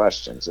these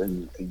questions.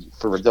 And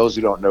for those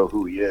who don't know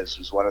who he is,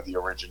 he's one of the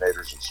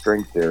originators of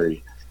string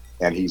theory,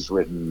 and he's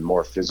written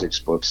more physics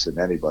books than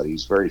anybody.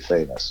 He's very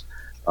famous.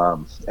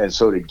 And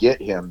so to get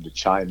him to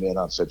chime in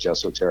on such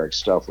esoteric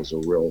stuff was a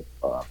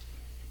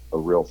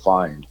real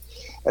find.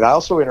 And I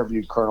also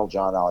interviewed Colonel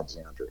John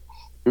Alexander,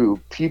 who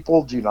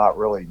people do not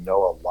really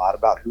know a lot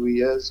about who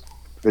he is.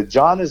 But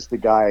John is the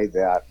guy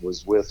that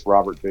was with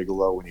Robert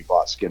Bigelow when he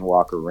bought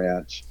Skinwalker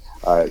Ranch.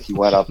 He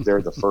went up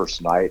there the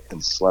first night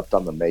and slept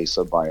on the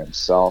mesa by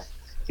himself.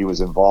 He was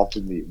involved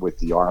with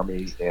the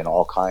Army in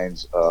all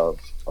kinds of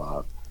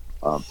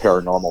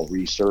paranormal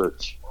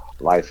research,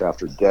 life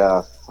after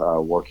death,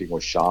 working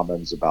with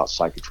shamans about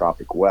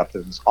psychotropic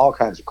weapons, all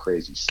kinds of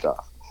crazy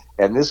stuff.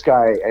 And this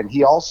guy, and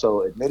he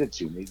also admitted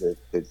to me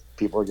that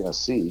people are going to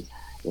see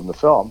in the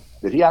film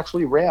that he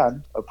actually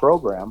ran a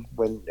program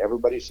when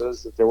everybody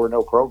says that there were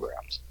no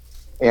programs.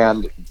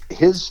 And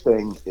his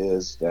thing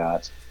is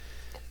that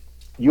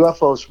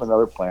UFOs from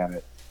another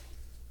planet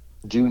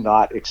do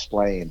not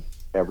explain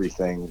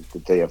everything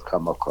that they have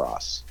come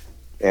across.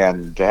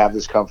 And to have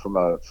this come from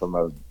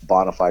a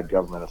bona fide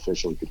government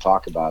official who could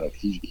talk about it,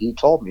 he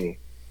told me,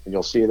 and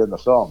you'll see it in the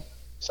film,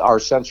 our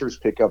sensors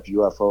pick up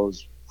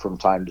UFOs from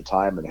time to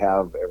time and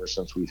have ever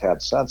since we've had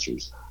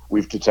sensors.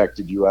 We've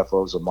detected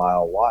UFOs a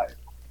mile wide.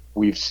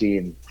 We've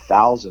seen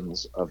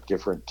thousands of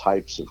different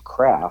types of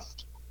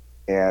craft,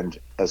 and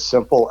a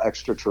simple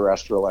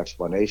extraterrestrial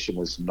explanation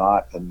is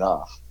not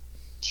enough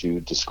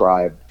to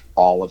describe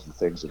all of the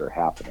things that are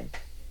happening.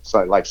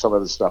 So like some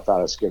of the stuff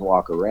out at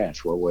Skinwalker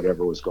Ranch, where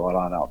whatever was going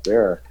on out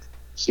there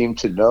seemed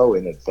to know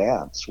in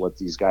advance what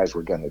these guys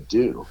were going to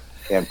do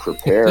and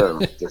prepare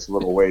just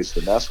little ways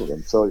to mess with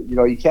them. So,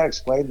 you can't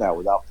explain that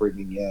without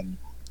bringing in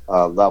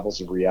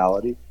levels of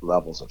reality,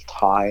 levels of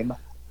time,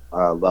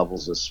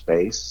 levels of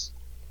space.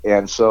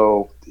 And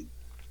so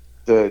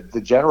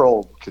the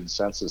general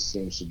consensus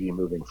seems to be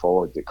moving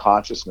forward that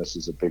consciousness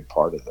is a big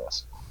part of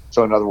this.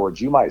 So in other words,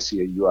 you might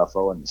see a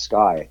UFO in the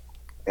sky,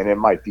 and it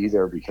might be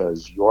there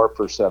because your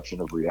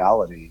perception of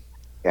reality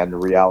and the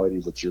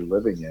reality that you're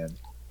living in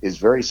is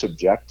very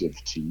subjective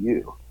to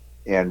you.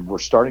 And we're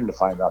starting to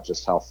find out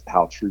just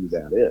how true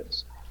that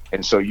is.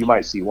 And so you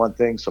might see one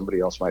thing, somebody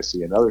else might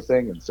see another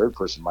thing, and the third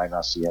person might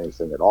not see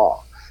anything at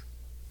all.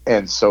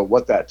 And so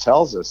what that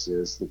tells us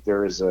is that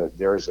there is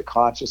a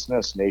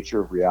consciousness,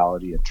 nature of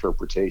reality,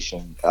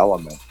 interpretation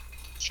element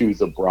to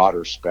the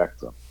broader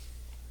spectrum.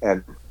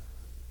 And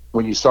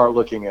when you start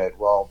looking at,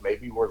 well,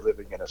 maybe we're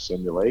living in a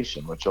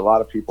simulation, which a lot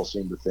of people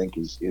seem to think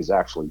is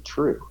actually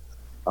true,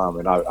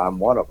 and I'm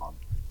one of them,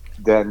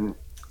 then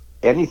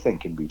anything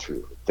can be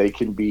true. They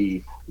can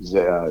be,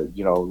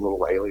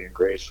 little alien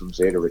grays from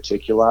Zeta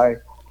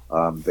Reticuli.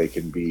 They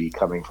can be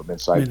coming from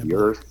inside the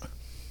Earth.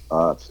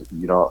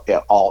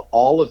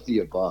 All of the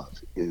above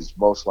is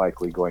most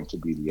likely going to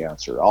be the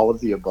answer. All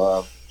of the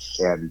above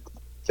and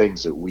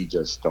things that we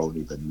just don't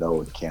even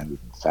know and can't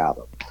even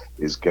fathom.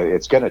 It's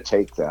going to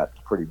take that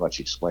to pretty much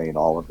explain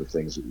all of the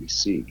things that we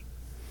see.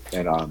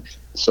 And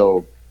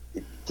so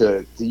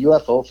the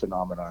UFO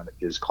phenomenon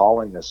is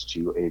calling us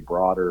to a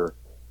broader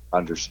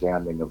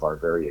understanding of our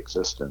very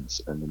existence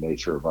and the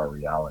nature of our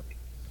reality.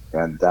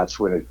 And that's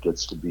when it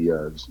gets to be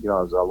a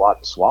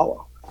lot to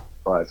swallow.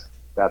 But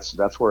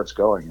that's where it's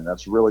going, and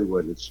that's really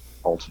what it's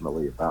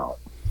ultimately about.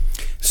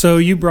 So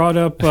you brought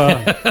up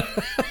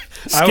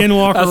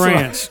Skinwalker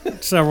Ranch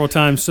several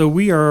times. So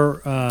we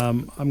are,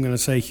 I'm going to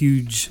say,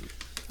 huge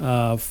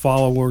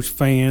followers,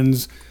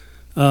 fans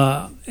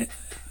of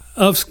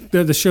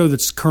the show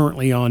that's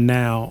currently on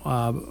now.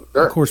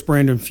 Sure. Of course,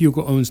 Brandon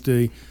Fugal owns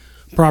the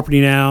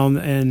property now,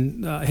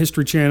 and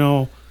History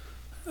Channel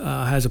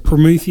has a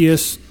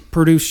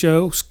Prometheus-produced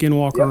show,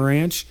 Skinwalker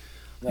Ranch.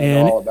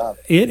 And all about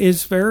it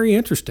is very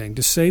interesting,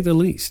 to say the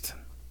least.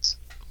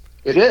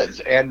 It is,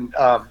 and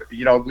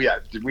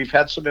we've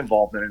had some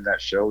involvement in that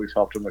show. We've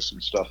helped them with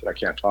some stuff that I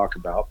can't talk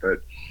about,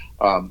 but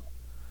I'm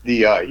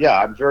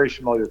very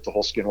familiar with the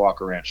whole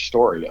Skinwalker Ranch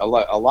story. A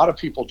lot of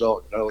people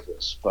don't know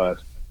this,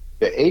 but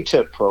the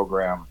ATIP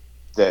program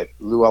that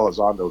Lou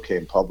Elizondo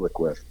came public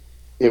with,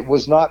 it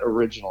was not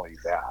originally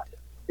that.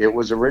 It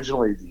was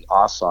originally the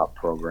OSOP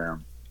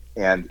program,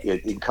 and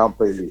it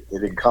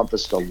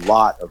encompassed a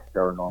lot of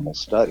paranormal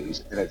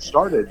studies, and it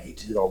started,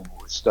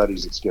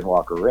 studies at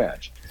Skinwalker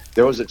Ranch.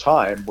 There was a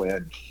time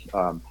when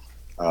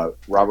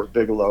Robert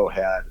Bigelow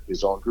had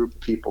his own group of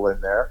people in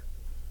there,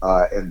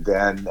 and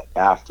then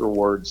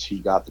afterwards he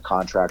got the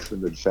contract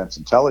from the Defense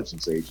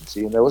Intelligence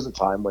Agency, and there was a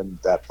time when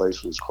that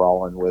place was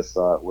crawling with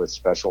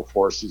special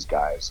forces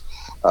guys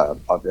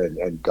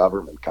and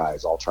government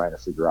guys all trying to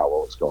figure out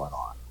what was going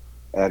on.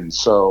 And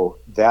so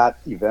that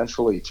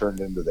eventually turned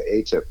into the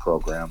ATIP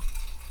program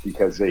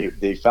because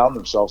they found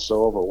themselves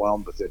so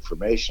overwhelmed with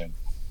information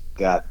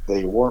that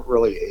they weren't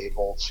really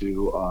able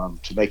to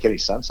make any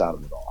sense out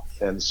of it all.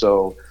 And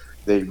so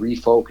they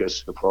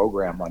refocused the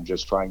program on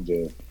just trying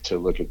to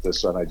look at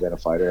this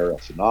unidentified aerial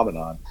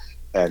phenomenon.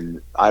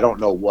 And I don't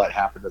know what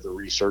happened to the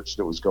research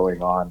that was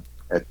going on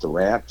at the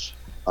ranch,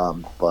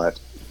 but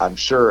I'm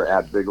sure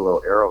at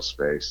Bigelow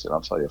Aerospace, and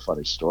I'll tell you a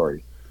funny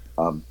story,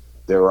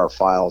 there are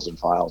files and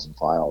files and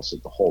files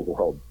that the whole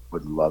world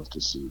would love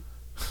to see.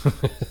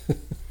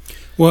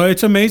 Well,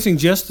 it's amazing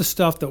just the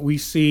stuff that we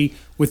see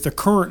with the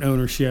current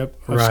ownership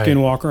of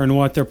Skinwalker and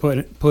what they're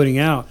putting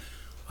out.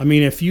 I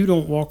mean, if you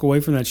don't walk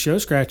away from that show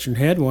scratching your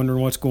head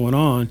wondering what's going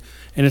on,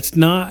 and it's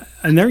not,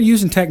 and they're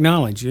using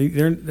technology.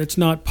 It's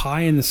not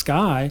pie in the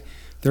sky.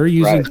 They're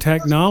using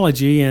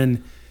technology,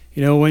 and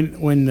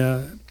when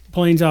the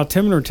plane's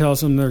altimeter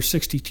tells them they're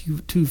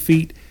 62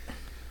 feet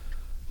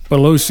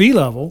below sea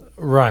level,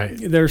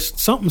 there's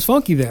something's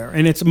funky there,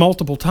 and it's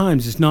multiple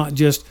times. It's not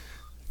just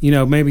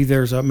maybe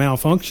there's a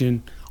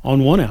malfunction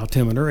on one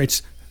altimeter.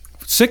 It's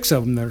 6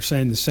 of them that are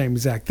saying the same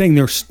exact thing.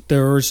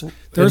 There's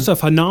a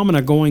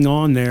phenomena going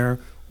on there,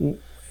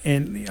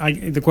 And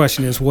the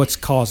question is, what's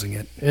causing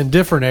it? And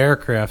different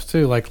aircrafts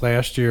too. Like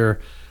last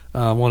year,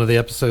 one of the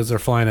episodes, they're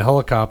flying a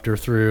helicopter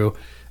through,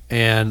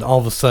 and all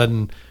of a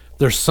sudden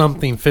there's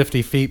something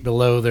 50 feet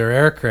below their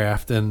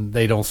aircraft, and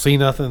they don't see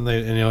nothing.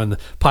 And the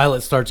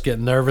pilot starts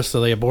getting nervous,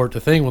 so they abort the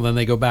thing. Well, then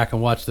they go back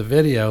and watch the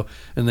video,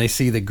 and they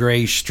see the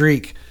gray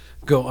streak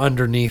go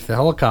underneath the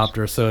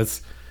helicopter. So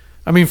it's,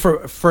 I mean,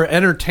 for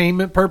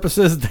entertainment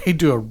purposes, they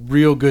do a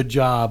real good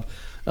job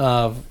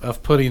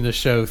of putting the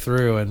show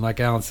through. And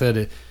like Alan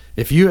said,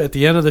 if you at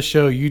the end of the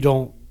show you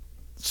don't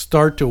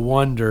start to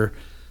wonder,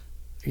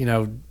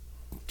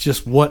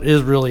 just what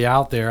is really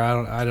out there,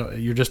 I don't.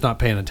 You're just not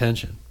paying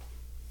attention.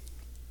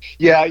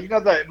 Yeah,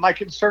 my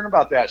concern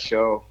about that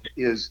show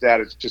is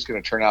that it's just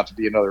going to turn out to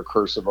be another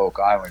Curse of Oak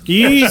Island.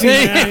 Easy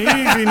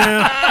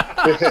now.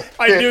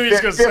 I knew he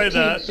was going to say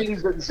that. 15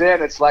 seasons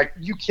in, it's like,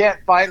 you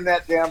can't find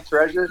that damn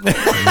treasure.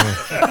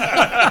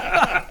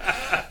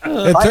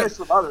 Minus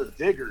some other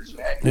diggers,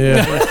 man.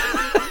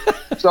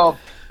 Yeah. So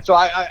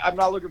I'm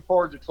not looking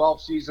forward to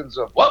 12 seasons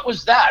of what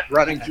was that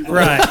running through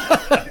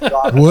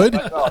the wood?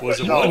 Was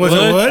it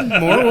wood?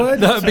 More wood?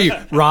 That'd be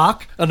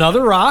rock,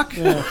 another rock.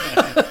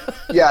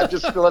 Yeah,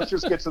 let's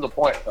just get to the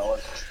point,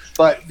 fellas.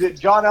 But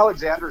John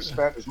Alexander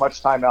spent as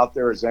much time out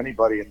there as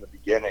anybody in the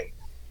beginning,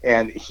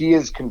 and he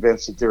is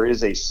convinced that there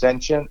is a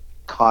sentient,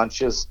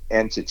 conscious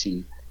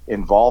entity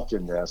involved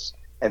in this,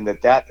 and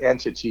that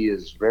entity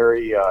is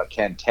very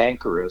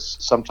cantankerous,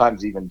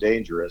 sometimes even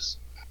dangerous,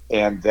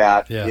 and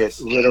that it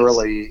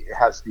literally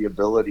has the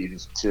ability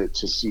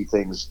to see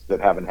things that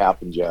haven't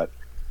happened yet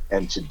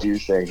and to do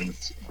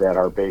things that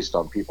are based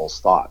on people's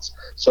thoughts.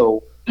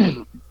 So,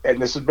 and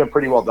this has been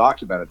pretty well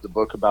documented. The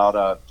book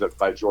about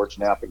by George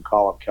Knapp and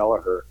Colin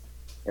Kelleher,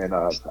 and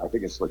I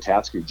think it's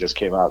Latatsky, just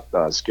came out,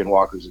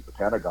 Skinwalkers at the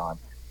Pentagon.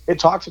 It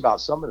talks about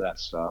some of that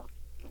stuff,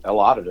 a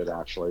lot of it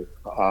actually,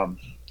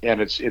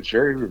 and it's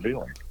very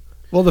revealing.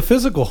 Well, the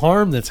physical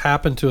harm that's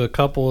happened to a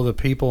couple of the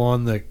people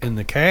in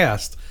the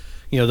cast,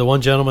 the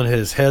one gentleman,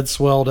 his head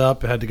swelled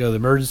up, had to go to the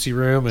emergency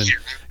room, and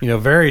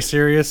very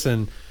serious.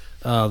 And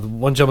the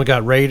one gentleman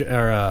got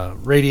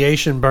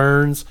radiation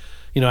burns,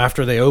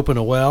 after they open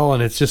a well,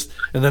 and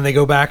and then they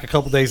go back a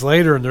couple days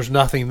later, and there's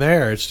nothing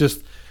there. It's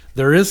just,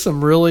 there is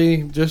some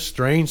really just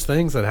strange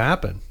things that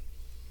happen.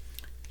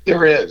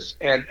 There is,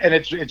 and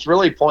it's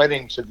really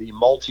pointing to the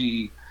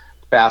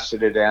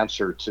multi-faceted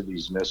answer to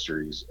these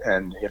mysteries.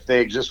 And if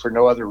they exist for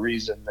no other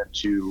reason than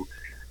to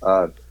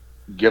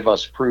give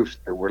us proof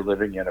that we're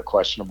living in a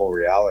questionable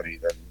reality,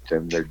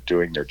 then they're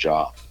doing their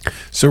job.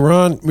 So,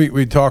 Ron,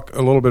 we talk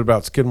a little bit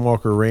about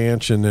Skinwalker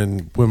Ranch, and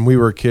then when we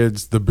were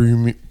kids, the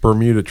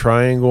Bermuda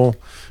Triangle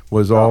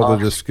was all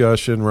the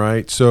discussion,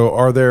 right? So,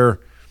 are there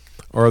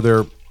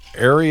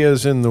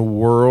areas in the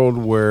world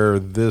where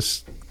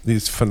these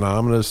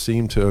phenomena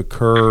seem to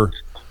occur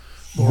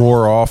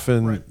more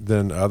often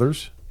than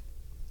others?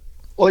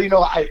 Well,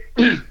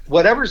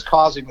 whatever's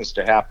causing this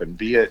to happen,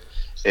 be it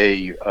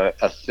a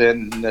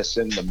thinness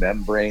in the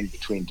membrane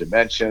between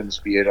dimensions,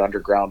 be it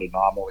underground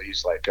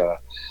anomalies like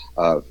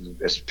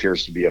this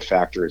appears to be a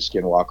factor at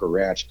Skinwalker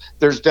Ranch.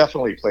 There's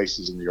definitely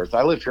places in the earth.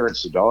 I live here in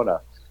Sedona,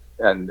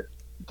 and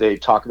they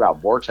talk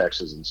about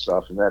vortexes and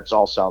stuff, and that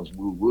all sounds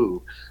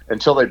woo-woo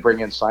until they bring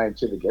in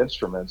scientific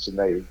instruments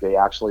and they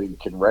actually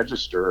can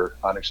register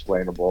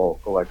unexplainable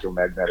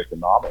electromagnetic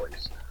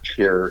anomalies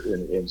here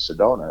in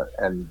Sedona.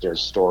 And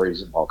there's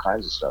stories of all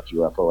kinds of stuff,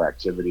 UFO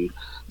activity.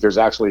 There's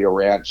actually a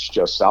ranch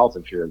just south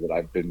of here that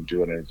I've been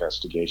doing an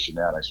investigation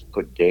at. I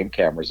put game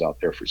cameras out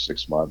there for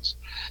 6 months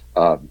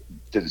that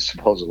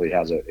supposedly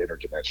has an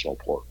interdimensional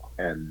portal,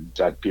 and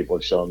people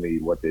have shown me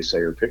what they say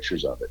are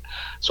pictures of it.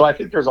 So I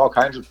think there's all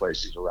kinds of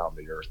places around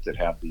the earth that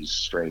have these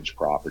strange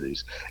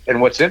properties.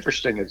 And what's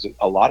interesting is that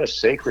a lot of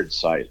sacred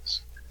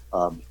sites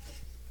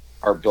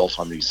are built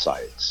on these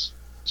sites.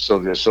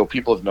 So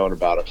people have known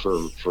about it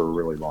for a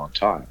really long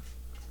time.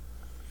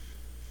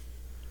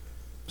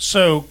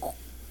 So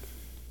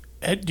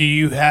do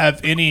you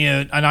have any,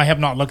 and I have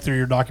not looked through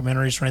your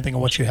documentaries or anything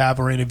of what you have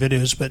or any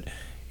videos, but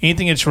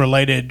anything that's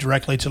related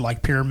directly to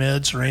like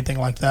pyramids or anything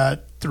like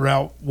that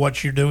throughout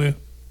what you're doing?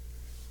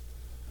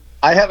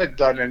 I haven't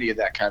done any of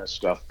that kind of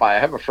stuff. I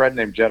have a friend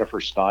named Jennifer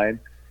Stein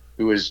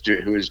who is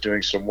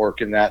doing some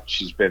work in that.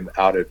 She's been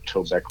out at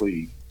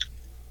Tobekli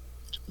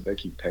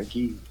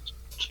Penki.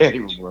 Can't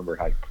even remember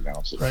how you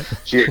pronounce it. Right.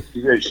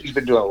 She's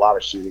been doing a lot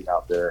of shooting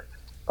out there,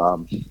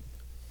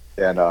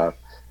 and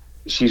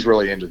she's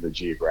really into the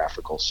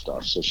geographical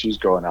stuff. So she's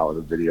going out with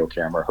a video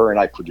camera. Her and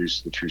I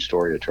produced the True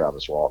Story of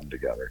Travis Walton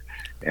together,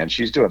 and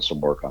she's doing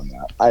some work on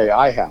that.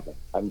 I haven't.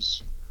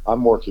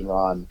 I'm working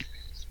on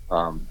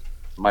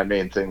my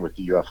main thing with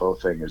the UFO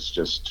thing is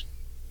just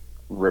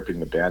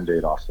ripping the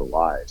Band-Aid off the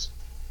lies.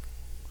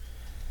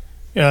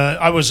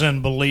 I was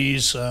in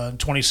Belize in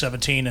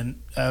 2017,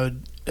 and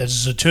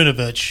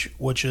Zatunovich,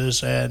 which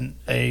is a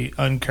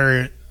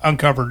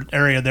uncovered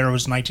area there,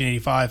 was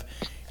 1985,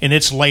 and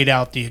it's laid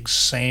out the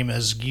same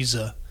as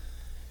Giza.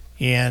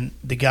 And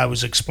the guy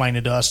was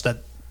explaining to us that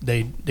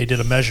they did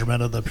a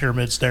measurement of the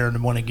pyramids there and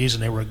the one in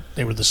Giza, and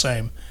they were the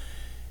same.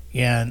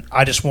 And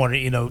I just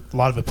wanted, a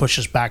lot of it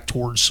pushes back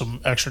towards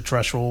some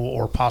extraterrestrial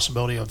or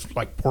possibility of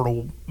like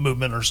portal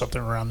movement or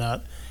something around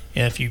that.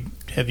 And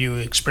have you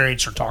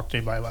experienced or talked to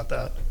anybody about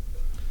that?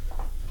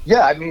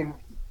 Yeah, I mean,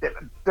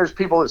 there's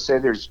people that say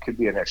could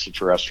be an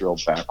extraterrestrial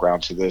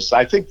background to this.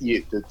 I think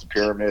the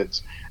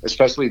pyramids,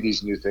 especially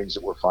these new things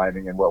that we're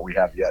finding and what we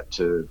have yet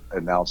to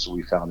announce that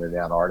we found in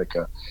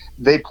Antarctica,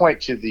 they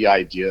point to the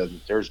idea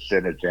that there's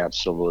been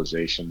advanced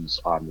civilizations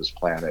on this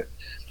planet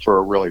for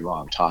a really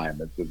long time,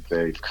 that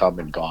they've come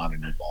and gone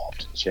and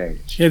evolved and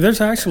changed. Yeah, there's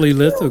actually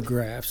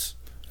lithographs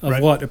of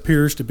what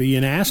appears to be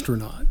an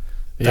astronaut,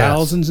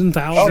 thousands and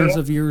thousands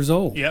of years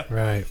old. Yeah,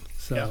 Right.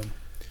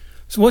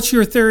 So what's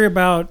your theory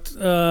about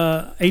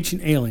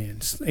ancient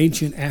aliens,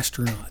 ancient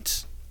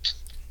astronauts?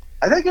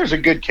 I think there's a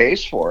good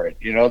case for it.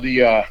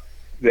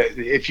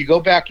 If you go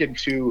back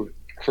into,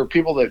 for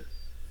people that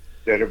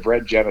have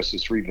read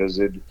Genesis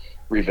revisited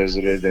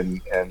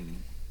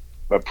and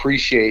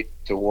appreciate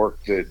the work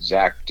that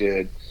Zach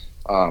did,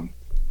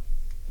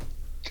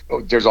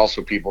 there's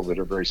also people that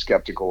are very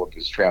skeptical of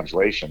his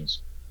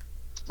translations,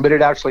 but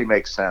it actually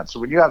makes sense. So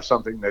when you have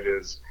something that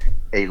is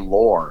a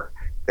lore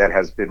that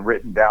has been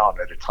written down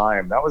at a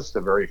time, that was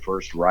the very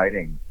first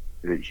writing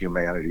that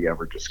humanity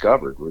ever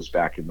discovered, was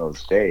back in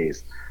those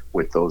days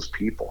with those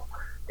people.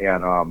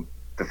 And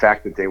the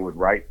fact that they would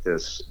write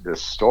this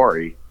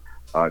story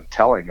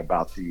telling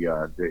about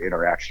the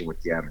interaction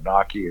with the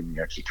Anunnaki and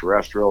the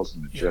extraterrestrials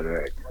and the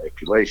genetic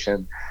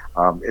manipulation,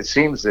 it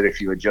seems that if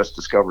you had just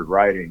discovered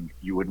writing,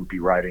 you wouldn't be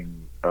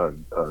writing a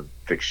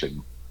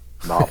fiction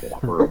novel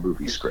or a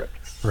movie script.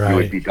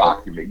 Right. You'd be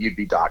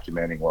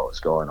documenting what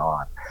was going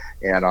on.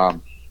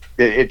 And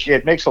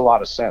it makes a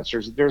lot of sense.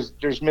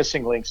 There's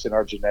missing links in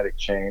our genetic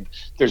chain.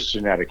 There's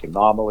genetic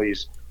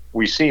anomalies.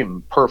 We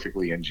seem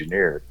perfectly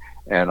engineered.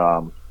 And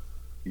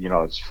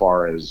as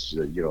far as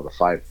the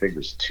 5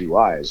 fingers, 2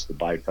 eyes, the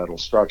bipedal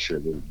structure,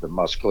 the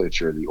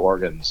musculature, the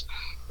organs,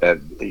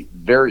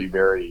 very,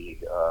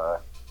 very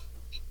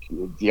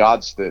the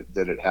odds that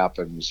it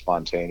happened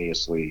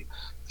spontaneously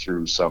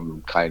through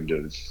some kind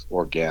of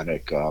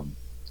organic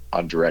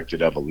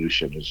undirected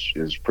evolution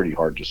is pretty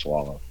hard to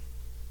swallow.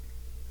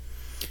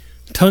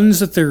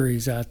 Tons of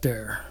theories out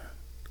there.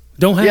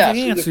 Don't have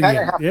the answer yet.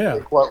 Have to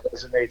pick what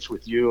resonates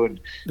with you, and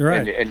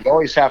you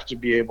always have to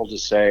be able to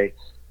say,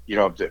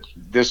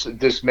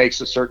 this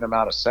makes a certain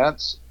amount of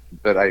sense,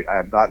 but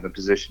I'm not in a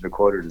position to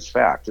quote it as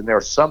fact. And there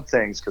are some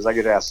things, because I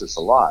get asked this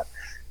a lot,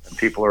 and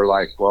people are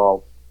like,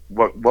 well,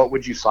 what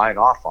would you sign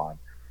off on?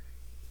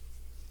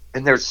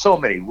 And there's so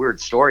many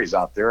weird stories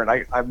out there,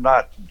 and I'm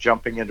not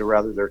jumping into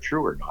whether they're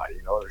true or not.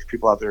 There's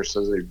people out there who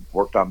says they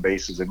worked on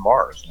bases in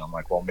Mars, and I'm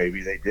like, well,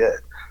 maybe they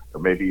did,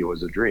 or maybe it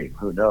was a dream.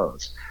 Who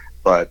knows?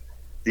 But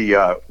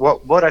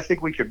what I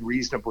think we could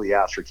reasonably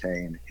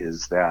ascertain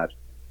is that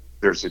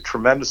there's a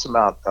tremendous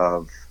amount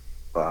of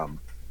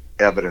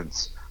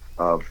evidence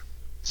of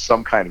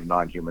some kind of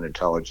non-human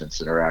intelligence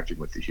interacting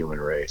with the human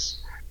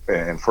race,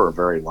 and for a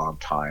very long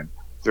time.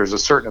 There's a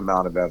certain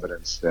amount of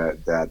evidence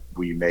that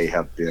we may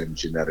have been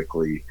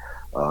genetically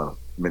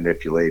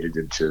manipulated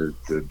into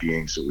the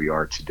beings that we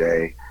are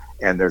today.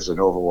 And there's an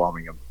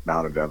overwhelming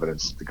amount of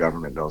evidence that the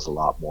government knows a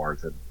lot more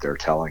than they're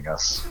telling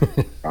us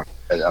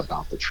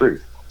about the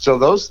truth. So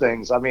those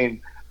things, I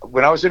mean,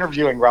 when I was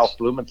interviewing Ralph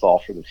Blumenthal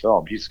for the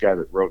film, he's the guy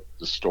that wrote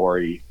the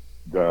story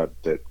that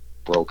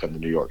broke in the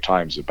New York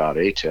Times about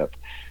ATIP.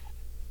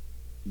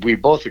 We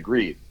both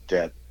agreed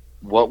that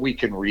what we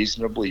can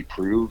reasonably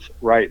prove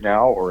right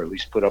now, or at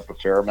least put up a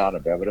fair amount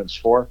of evidence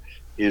for,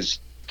 is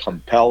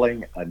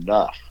compelling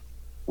enough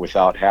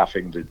without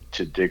having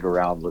to dig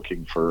around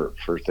looking for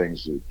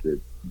things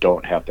that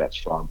don't have that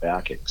strong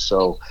backing.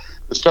 So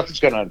the stuff that's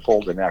going to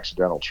unfold in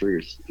Accidental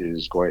Truth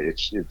is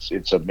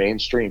it's a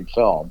mainstream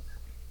film.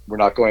 We're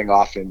not going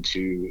off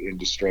into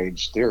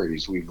strange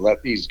theories. We've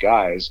let these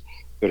guys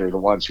that are the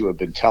ones who have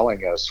been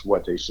telling us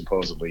what they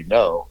supposedly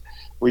know,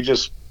 we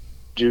just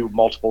do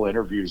multiple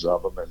interviews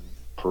of them and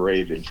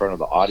parade in front of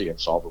the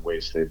audience all the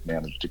ways they've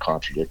managed to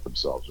contradict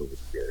themselves over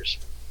the years.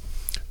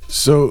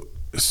 So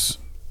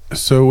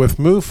with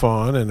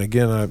MUFON, and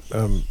again,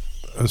 I'm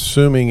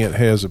assuming it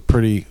has a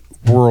pretty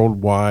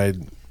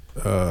worldwide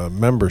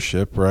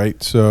membership,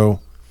 right? So,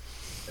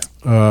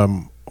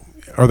 are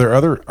there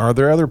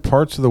other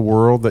parts of the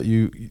world that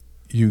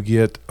you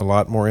get a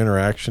lot more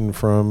interaction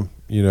from?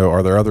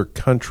 Are there other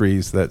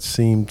countries that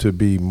seem to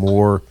be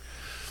more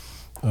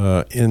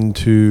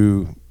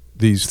into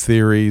these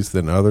theories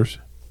than others?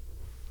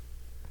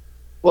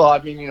 Well, I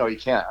mean,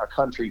 a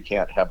country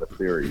can't have a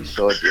theory.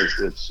 So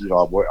it's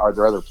are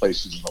there other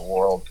places in the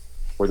world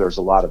where there's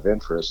a lot of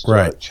interest?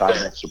 Right.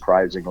 China,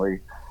 surprisingly,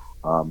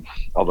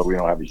 although we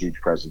don't have a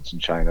huge presence in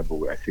China,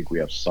 but I think we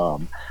have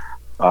some.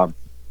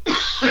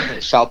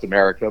 South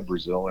America,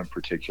 Brazil in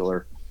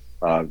particular.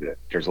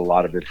 There's a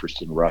lot of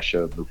interest in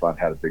Russia. MUFON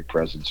had a big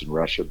presence in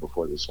Russia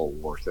before this whole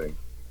war thing.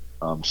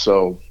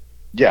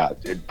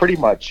 Pretty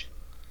much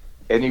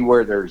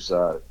anywhere there's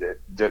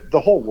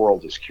the whole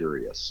world is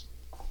curious.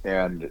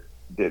 And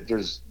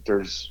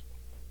there's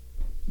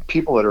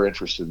people that are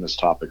interested in this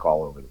topic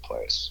all over the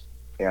place.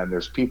 and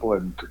there's people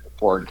in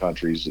foreign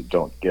countries that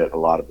don't get a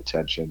lot of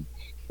attention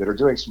that are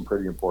doing some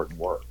pretty important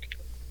work.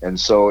 And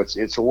so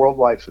it's a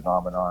worldwide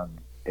phenomenon,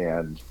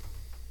 and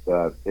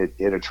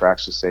it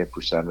attracts the same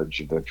percentage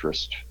of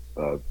interest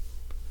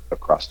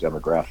across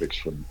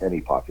demographics from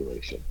any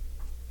population.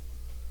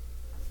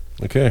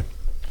 Okay.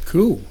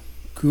 Cool.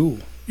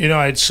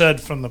 I'd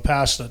said from the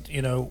past that,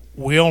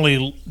 we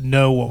only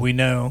know what we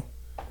know,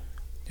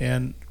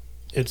 and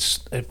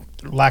it's,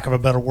 lack of a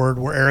better word,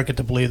 we're arrogant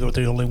to believe that we're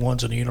the only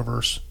ones in the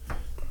universe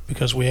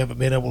because we haven't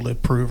been able to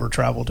prove or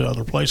travel to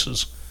other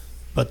places.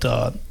 But,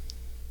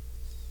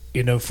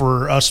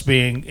 for us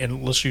being,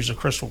 and let's use a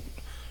Christian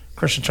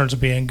terms of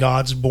being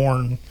God's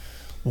born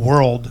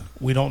world,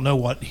 we don't know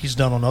what he's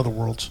done on other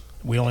worlds.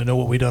 We only know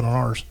what we've done on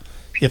ours,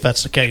 if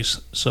that's the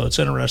case. So it's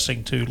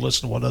interesting to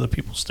listen to what other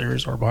people's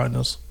theories are behind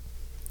this.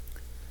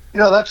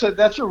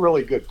 That's a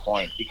really good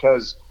point,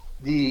 because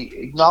the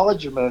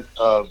acknowledgement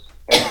of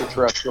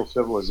extraterrestrial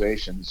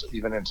civilizations,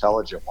 even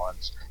intelligent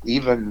ones,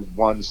 even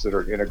ones that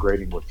are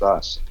integrating with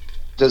us,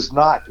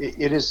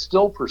 it is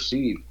still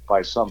perceived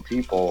by some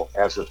people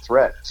as a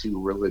threat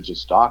to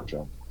religious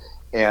doctrine.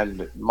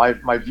 And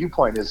my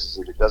viewpoint is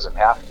that it doesn't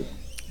have to be.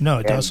 No,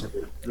 it doesn't.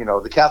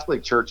 The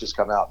Catholic Church has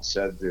come out and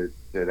said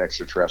that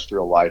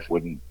extraterrestrial life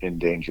wouldn't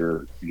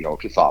endanger,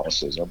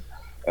 Catholicism.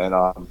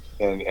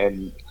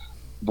 And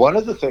one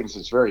of the things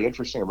that's very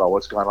interesting about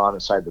what's gone on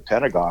inside the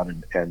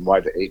Pentagon and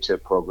why the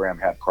ATIP program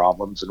had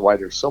problems and why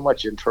there's so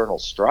much internal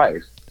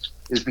strife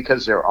is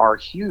because there are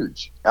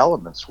huge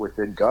elements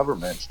within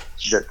government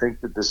that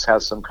think that this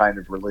has some kind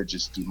of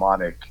religious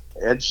demonic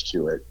edge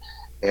to it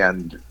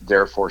and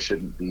therefore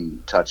shouldn't be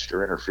touched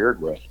or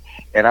interfered with.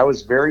 And I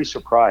was very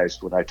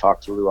surprised when I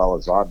talked to Lou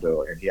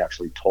Elizondo and he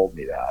actually told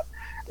me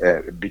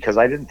that, because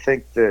I didn't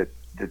think that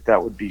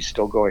would be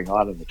still going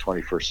on in the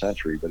 21st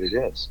century, but it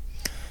is.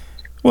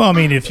 Well,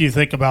 if you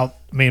think about,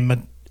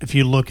 if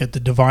you look at the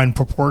divine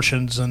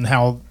proportions and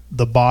how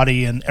the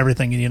body and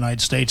everything in the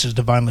United States is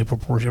divinely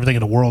proportioned, everything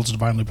in the world is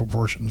divinely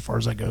proportioned as far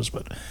as that goes.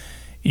 But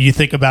you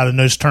think about it in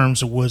those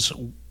terms, it was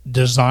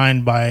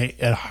designed by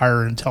a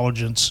higher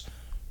intelligence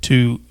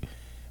to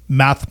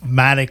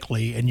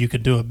mathematically, and you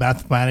could do it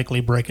mathematically,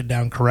 break it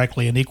down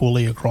correctly and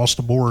equally across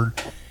the board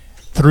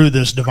through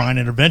this divine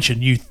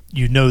intervention. You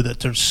know that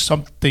there's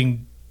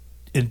something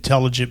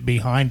intelligent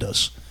behind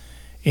us.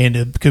 And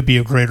it could be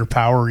a greater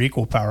power or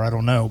equal power, I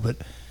don't know. But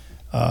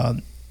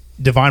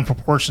divine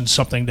proportion is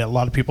something that a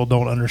lot of people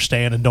don't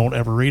understand and don't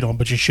ever read on,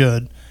 but you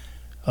should.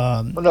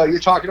 Well, no, you're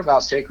talking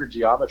about sacred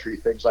geometry,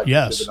 things like the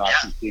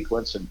Fibonacci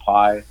sequence and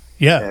pi.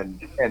 Yeah.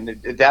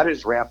 And that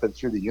is rampant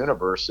through the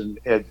universe. And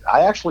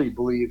I actually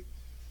believe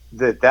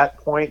that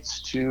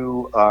points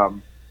to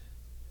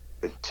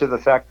the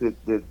fact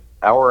that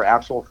our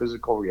actual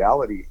physical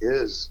reality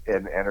is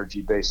an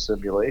energy-based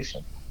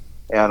simulation.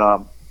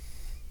 And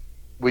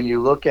when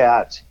you look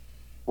at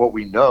what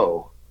we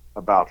know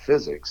about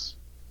physics,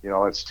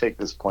 let's take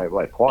this point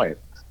by point.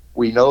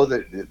 We know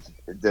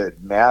that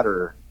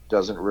matter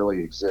doesn't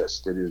really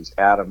exist. It is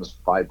atoms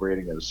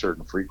vibrating at a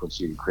certain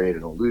frequency to create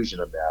an illusion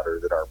of matter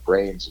that our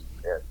brains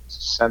and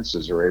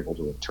senses are able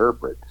to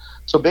interpret.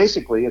 So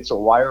basically, it's a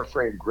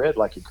wireframe grid,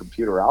 like a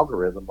computer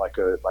algorithm, like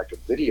a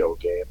video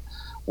game,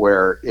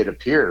 where it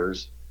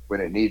appears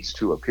when it needs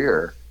to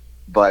appear,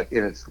 but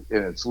in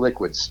its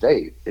liquid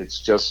state, it's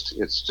just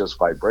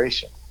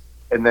vibration.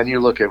 And then you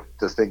look at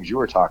the things you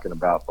were talking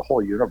about. The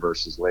whole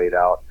universe is laid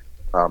out.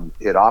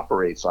 It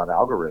operates on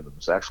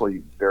algorithms,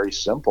 actually very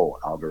simple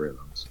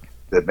algorithms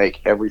that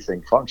make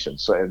everything function.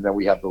 So, and then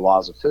we have the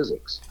laws of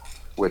physics,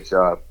 which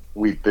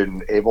we've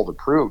been able to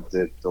prove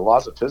that the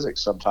laws of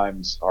physics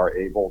sometimes are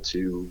able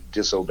to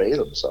disobey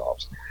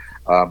themselves.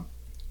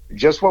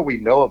 Just what we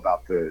know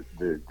about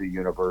the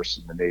universe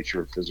and the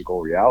nature of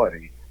physical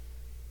reality,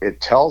 it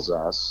tells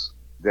us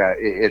that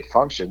it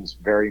functions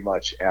very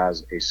much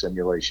as a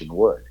simulation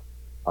would.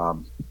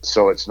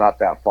 So it's not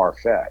that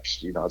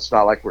far-fetched. It's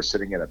not like we're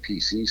sitting in a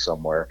PC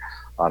somewhere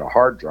on a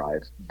hard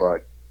drive,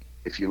 but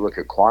if you look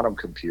at quantum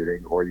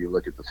computing, or you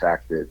look at the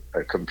fact that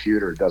a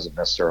computer doesn't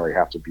necessarily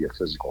have to be a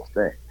physical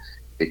thing.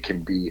 It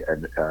can be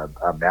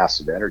a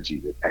massive energy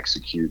that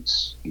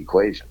executes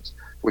equations,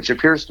 which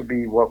appears to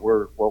be what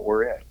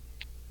we're in.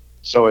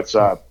 So it's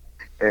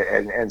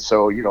and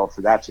so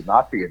for that to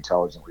not be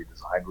intelligently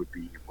designed would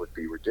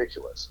be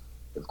ridiculous.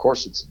 Of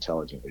course, it's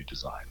intelligently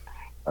designed,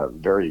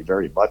 very,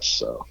 very much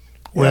so.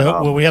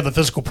 Well, we have the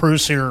physical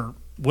proofs here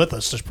with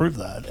us to prove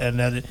that, and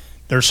that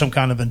there's some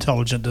kind of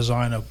intelligent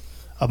design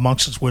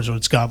amongst us, whether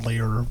it's godly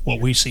or what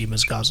we see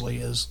as godly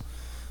is.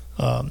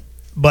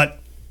 But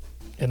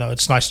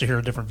it's nice to hear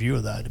a different view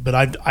of that. But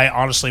I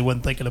honestly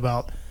wasn't thinking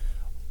about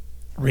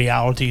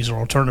realities or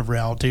alternative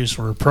realities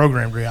or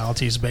programmed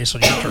realities based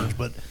on your terms.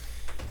 But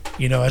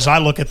as I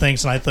look at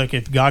things, and I think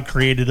if God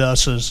created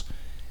us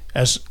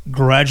as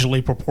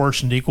gradually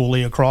proportioned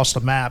equally across the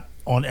map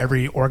on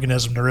every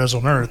organism there is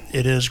on Earth,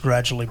 it is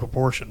gradually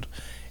proportioned.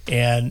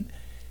 And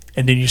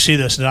then you see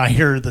this, and I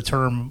hear the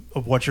term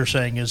of what you're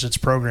saying is it's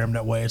programmed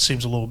that way.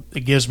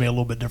 It gives me a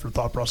little bit different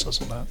thought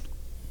process on that.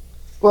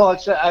 Well,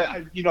 it's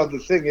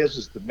the thing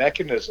is the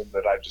mechanism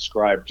that I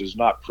described does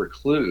not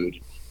preclude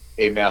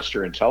a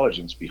master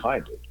intelligence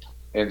behind it,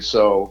 and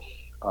so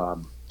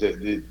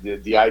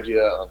the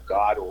idea of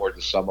God or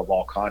the sum of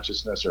all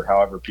consciousness, or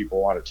however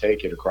people want to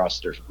take it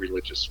across their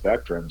religious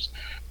spectrums,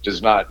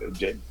 does not.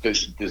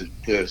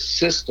 The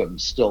system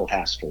still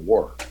has to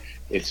work.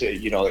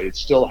 It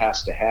still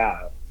has to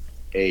have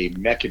a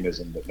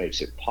mechanism that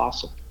makes it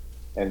possible,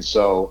 and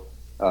so.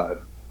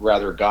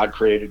 Rather, God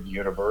created the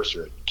universe,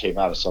 or it came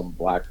out of some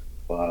black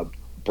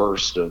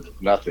burst of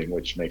nothing,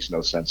 which makes no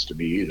sense to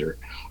me either.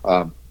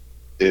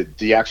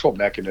 The actual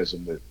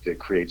mechanism that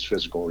creates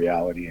physical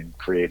reality and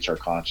creates our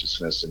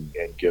consciousness and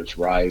gives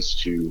rise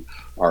to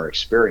our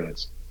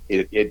experience,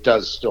 it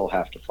does still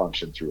have to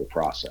function through a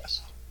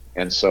process.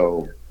 And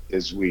so,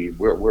 as we're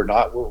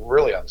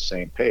really on the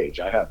same page.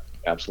 I have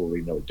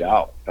absolutely no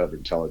doubt of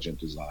intelligent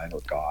design, or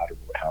God, or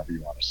however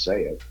you want to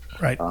say it.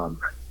 Right.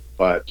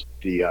 But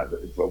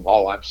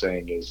all I'm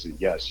saying is that,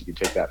 yes, you can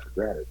take that for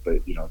granted, but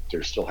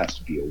there still has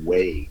to be a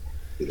way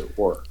that it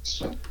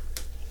works.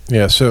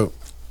 Yeah. So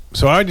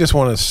I just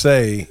want to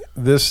say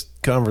this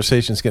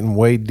conversation is getting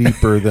way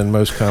deeper than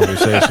most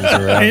conversations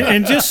around.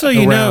 And just so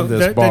you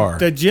know, bar.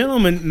 The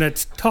gentleman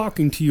that's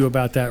talking to you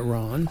about that,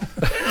 Ron,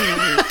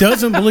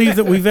 doesn't believe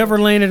that we've ever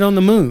landed on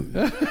the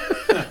moon.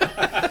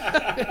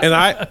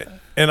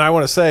 And I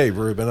want to say,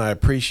 Ruben, I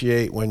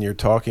appreciate when you're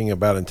talking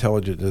about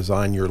intelligent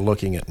design, you're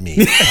looking at me. I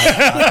take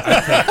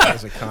that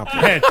as a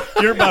compliment. Man,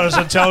 you're about as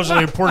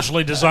intelligently and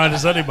portionally designed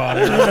as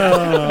anybody.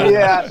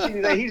 Yeah,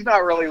 see, he's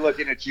not really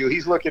looking at you.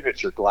 He's looking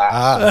at your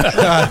glass.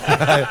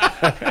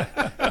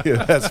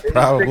 Yeah, that's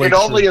probably true.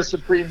 Only a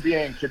supreme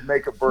being could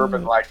make a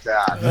bourbon like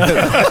that.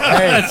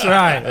 Hey, that's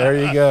right. There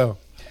you go.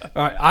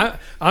 All right,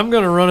 I'm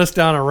going to run us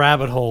down a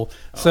rabbit hole.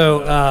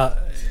 So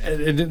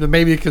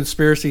maybe a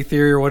conspiracy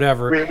theory or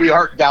whatever. We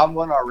aren't down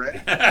one already.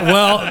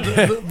 Well,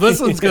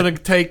 this one's going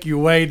to take you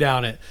way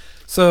down it.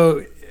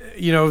 So,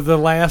 the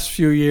last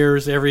few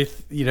years,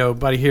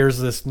 everybody hears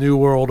this New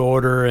World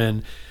Order,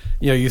 and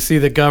you see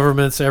the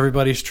governments,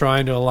 everybody's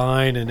trying to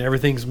align, and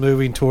everything's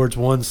moving towards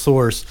one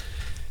source.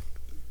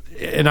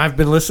 And I've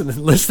been listening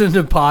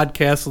to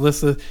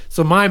podcasts,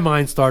 so my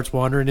mind starts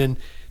wandering. And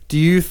do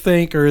you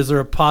think, or is there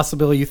a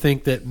possibility you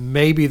think that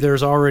maybe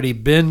there's already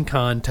been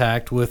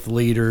contact with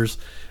leaders,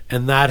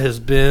 and that has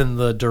been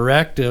the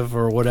directive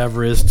or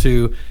whatever is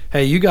to,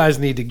 hey, you guys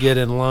need to get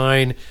in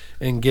line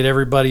and get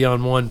everybody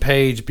on one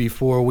page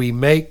before we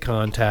make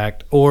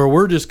contact, or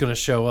we're just going to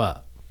show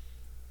up?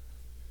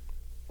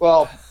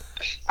 Well,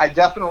 I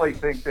definitely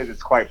think that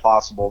it's quite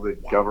possible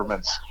that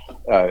governments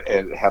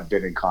have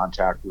been in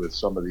contact with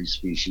some of these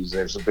species.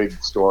 There's a big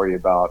story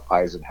about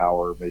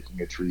Eisenhower making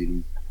a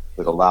treaty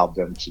that allowed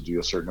them to do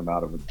a certain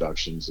amount of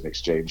abductions in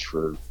exchange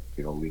for,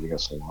 leaving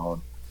us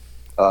alone.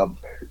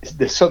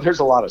 So there's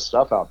a lot of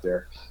stuff out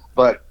there,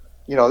 but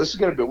this is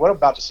going to be, what I'm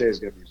about to say is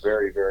going to be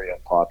very, very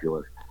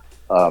unpopular.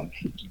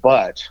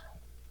 But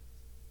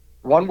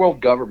one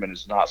world government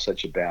is not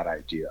such a bad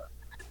idea.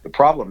 The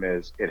problem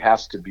is it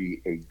has to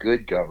be a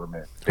good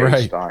government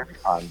based on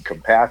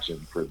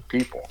compassion for the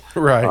people.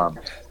 Right.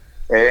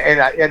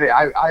 And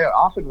I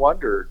often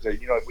wonder that,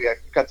 we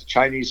got the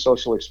Chinese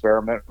social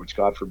experiment, which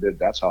God forbid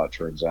that's how it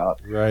turns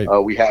out. Right.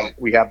 We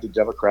have the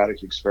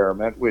democratic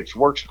experiment, which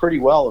works pretty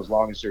well as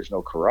long as there's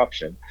no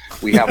corruption.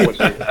 We have which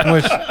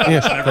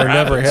there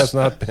never has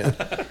not been.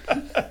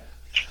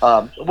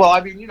 Well, I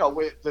mean,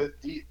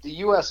 the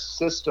U.S.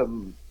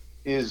 system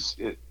is,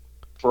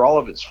 for all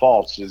of its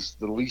faults, is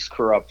the least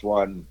corrupt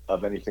one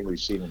of anything we've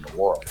seen in the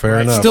world.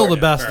 Fair enough. Still the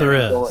best there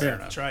is. Yeah,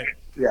 that's right.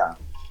 Yeah.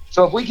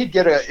 So if we could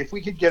get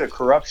a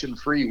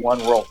corruption-free one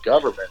world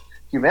government,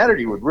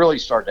 humanity would really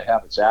start to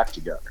have its act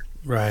together.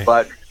 Right.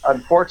 But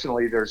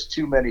unfortunately, there's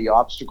too many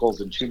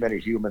obstacles and too many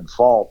human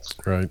faults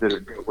that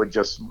it would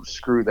just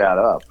screw that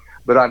up.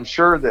 But I'm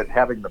sure that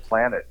having the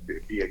planet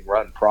being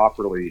run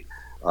properly,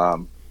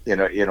 in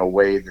a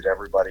way that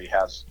everybody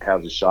has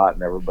a shot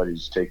and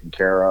everybody's taken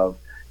care of,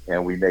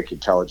 and we make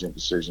intelligent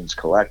decisions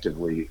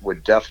collectively,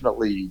 would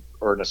definitely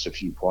earn us a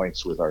few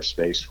points with our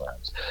space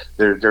friends.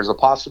 There's a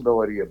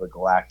possibility of a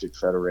galactic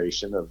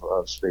federation of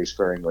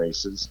spacefaring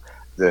races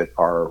that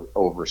are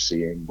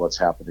overseeing what's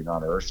happening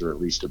on Earth, or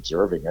at least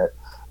observing it.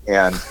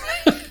 And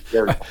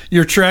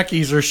your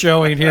Trekkies are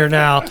showing here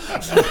now.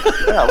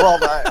 Yeah, well,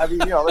 I mean,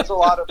 there's a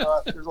lot of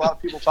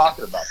people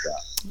talking about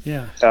that.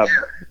 Yeah.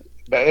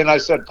 And I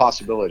said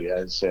possibility. I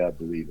didn't say I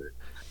believe it.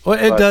 Well,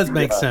 it does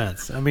make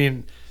sense. I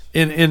mean,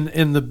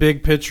 in the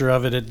big picture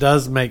of it, it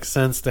does make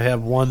sense to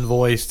have one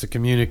voice to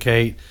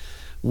communicate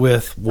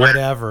with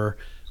whatever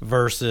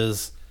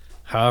versus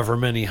however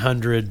many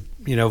hundred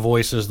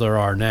voices there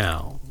are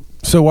now.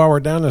 So while we're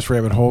down this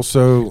rabbit hole,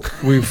 so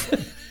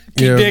we've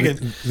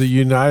digging. The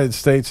United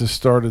States has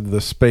started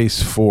the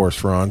Space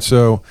Force, Ron.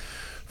 So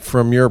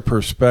from your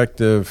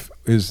perspective,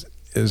 is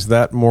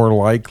that more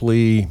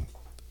likely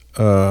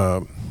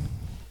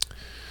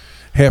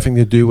having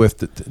to do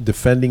with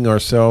defending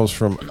ourselves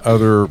from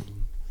other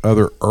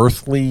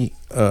earthly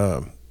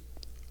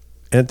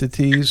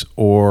entities,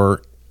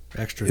 or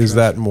is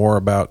that more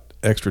about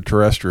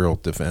extraterrestrial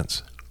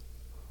defense?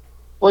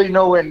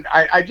 Well, when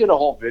I did a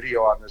whole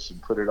video on this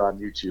and put it on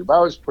YouTube, I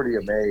was pretty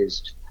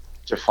amazed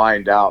to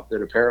find out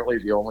that apparently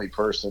the only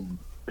person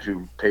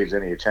who pays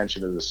any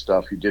attention to this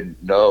stuff who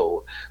didn't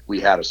know we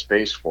had a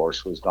Space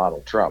Force was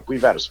Donald Trump.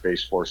 We've had a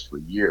Space Force for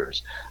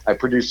years. I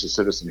produced a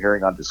citizen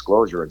hearing on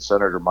disclosure, and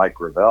Senator Mike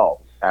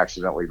Gravel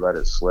accidentally let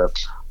it slip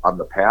on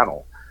the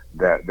panel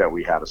that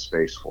we had a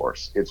Space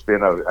Force. It's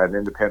been an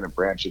independent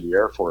branch of the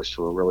Air Force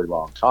for a really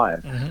long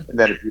time. Mm-hmm. And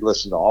then if you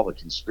listen to all the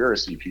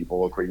conspiracy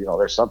people,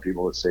 there's some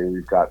people that say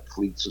we've got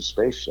fleets of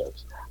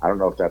spaceships. I don't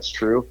know if that's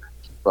true,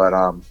 but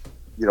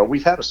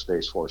we've had a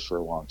Space Force for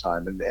a long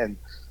time, and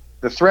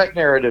the threat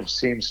narrative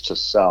seems to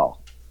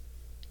sell.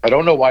 I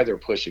don't know why they're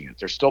pushing it.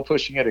 They're still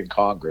pushing it in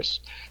Congress.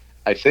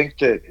 I think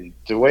that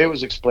the way it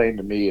was explained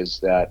to me is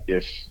that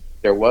if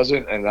there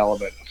wasn't an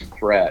element of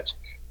threat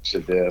to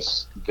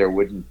this, there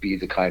wouldn't be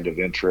the kind of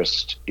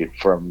interest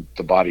from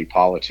the body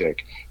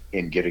politic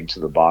in getting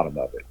to the bottom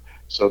of it.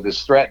 So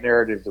this threat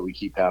narrative that we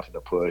keep having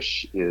to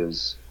push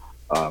is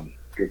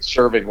it's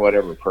serving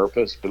whatever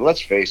purpose. But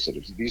let's face it,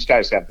 if these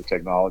guys have the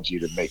technology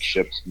to make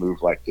ships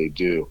move like they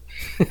do,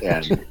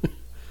 and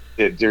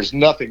there's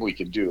nothing we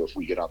can do if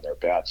we get on their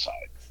bad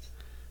side.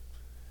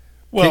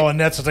 Well, and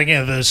that's the thing.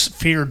 This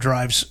fear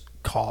drives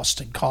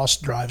cost, and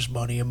cost drives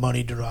money, and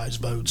money drives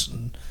votes,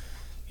 and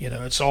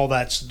it's all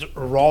that's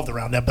revolved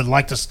around that. But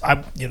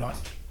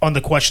on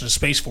the question of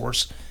Space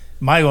Force,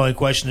 my only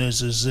question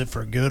is it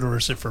for good or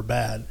is it for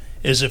bad?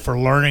 Is it for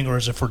learning or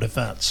is it for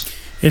defense?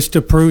 It's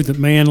to prove that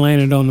man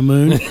landed on the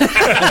moon.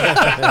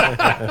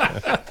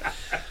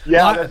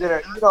 Yeah,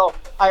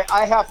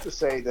 I have to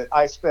say that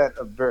I spent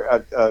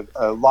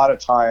a lot of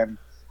time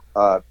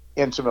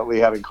intimately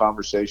having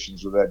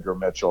conversations with Edgar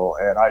Mitchell,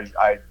 and I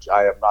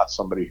am not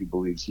somebody who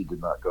believes he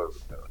did not go to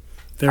the moon.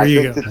 There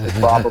you go.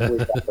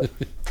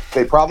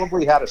 They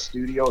probably had a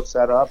studio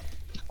set up.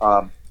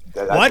 What?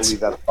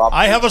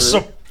 I have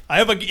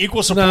an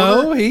equal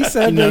supporter. No, he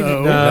said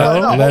no.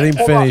 Let him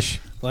finish.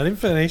 Let him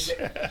finish.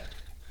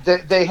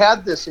 They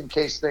had this in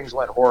case things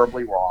went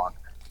horribly wrong.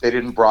 They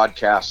didn't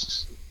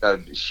broadcast a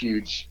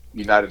huge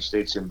United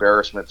States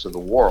embarrassment to the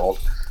world,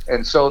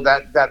 and so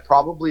that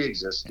probably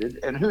existed.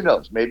 And who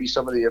knows? Maybe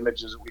some of the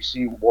images that we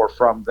see were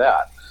from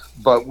that.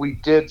 But we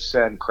did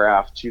send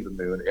craft to the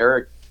moon.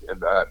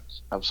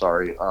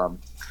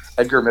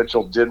 Edgar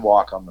Mitchell did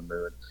walk on the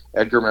moon.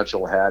 Edgar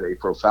Mitchell had a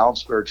profound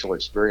spiritual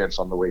experience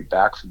on the way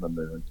back from the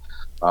moon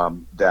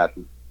that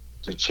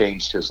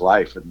changed his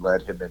life and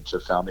led him into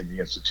founding the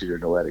Institute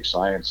of Noetic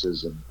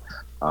Sciences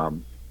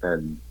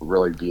and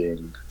really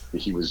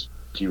he was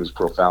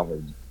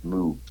profoundly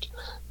moved.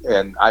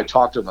 And I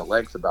talked to him at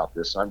length about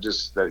this. I'm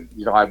I'm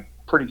a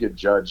pretty good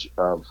judge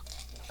of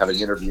having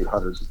interviewed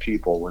hundreds of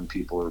people when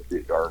people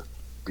are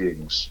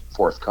being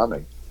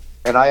forthcoming.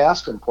 And I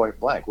asked him point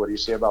blank, what do you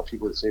say about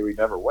people that say we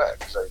never went?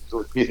 Because I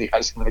looked me in the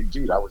eyes and I'm like,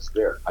 dude, I was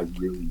there. I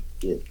really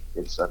did.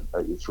 It's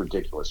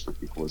ridiculous for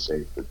people to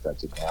say that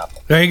didn't happen.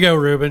 There you go,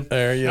 Ruben.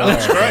 There you go.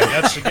 That's great.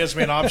 That gives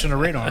me an option to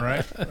read on,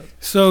 right?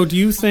 So do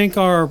you think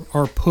our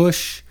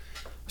push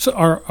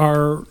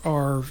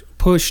to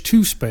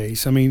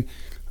space, I mean,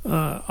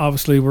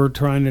 obviously we're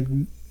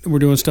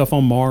doing stuff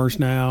on Mars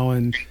now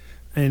and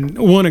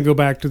want to go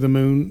back to the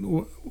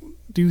moon.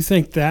 Do you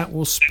think that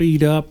will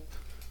speed up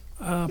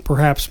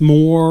perhaps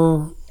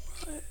more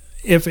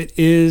if it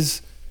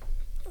is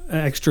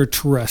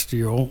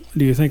extraterrestrial?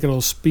 Do you think it'll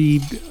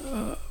speed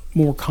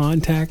more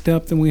contact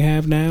up than we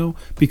have now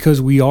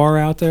because we are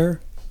out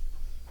there?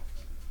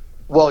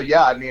 Well,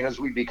 yeah. I mean, as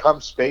we become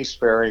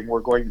spacefaring,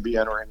 we're going to be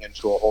entering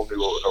into a whole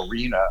new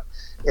arena.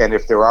 And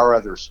if there are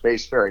other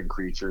spacefaring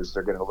creatures,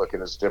 they're going to look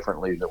at us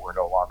differently, that we're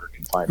no longer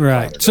confined to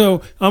Right.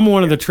 So I'm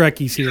one of the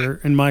Trekkies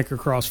here, and Mike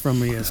across from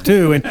me is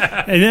too. And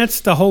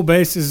that's the whole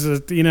basis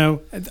of,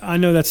 I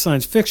know that's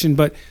science fiction,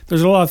 but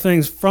there's a lot of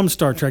things from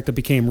Star Trek that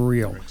became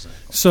real.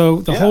 So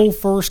the whole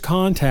First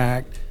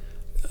Contact,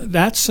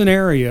 that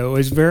scenario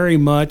is very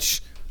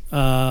much,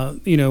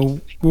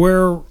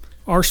 where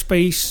our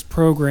space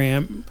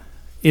program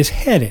is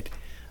headed.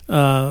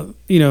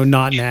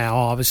 Not now,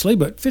 obviously,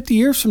 but 50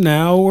 years from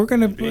now, we're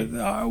going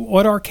to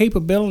what our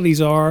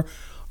capabilities are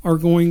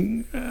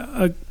going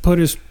put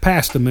us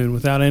past the moon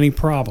without any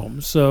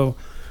problems. So,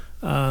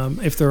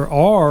 if there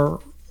are,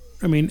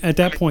 at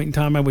that point in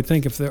time, I would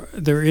think if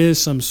there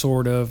is some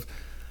sort of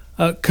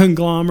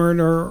conglomerate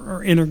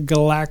or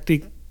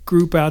intergalactic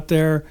group out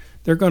there,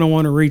 they're going to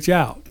want to reach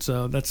out.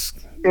 So that's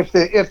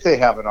if they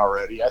haven't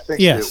already. I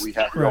think that we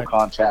have real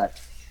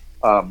contact.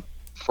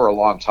 For a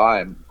long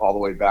time, all the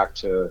way back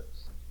to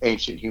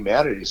ancient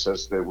humanity,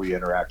 says that we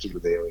interacted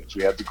with aliens.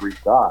 We had the Greek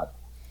god,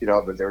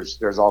 but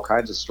there's all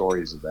kinds of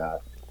stories of that.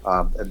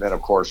 And then,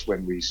 of course,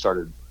 when we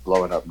started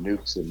blowing up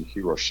nukes in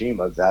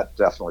Hiroshima, that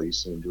definitely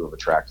seemed to have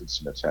attracted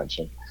some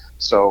attention.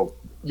 So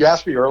you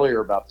asked me earlier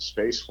about the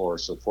Space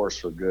Force, a force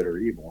for good or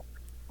evil.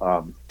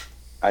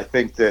 I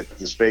think that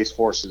the Space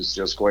Force is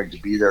just going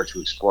to be there to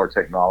explore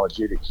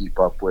technology to keep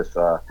up with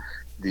the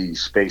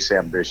space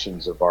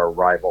ambitions of our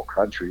rival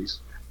countries.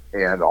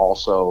 And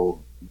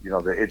also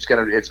it's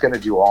gonna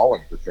do all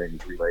of the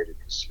things related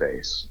to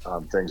space,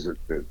 things that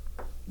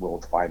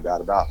we'll find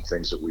out about, and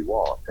things that we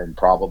won't, and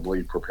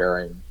probably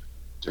preparing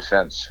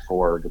defense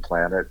for the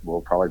planet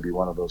will probably be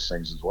one of those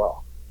things as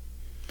well.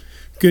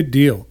 Good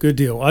deal.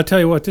 I'll tell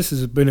you what, this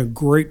has been a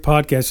great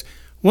podcast.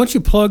 Once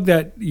you plug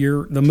the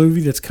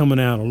movie that's coming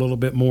out a little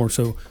bit more,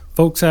 so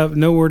folks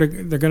know where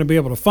they're going to be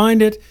able to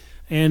find it,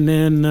 and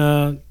then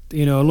a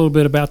little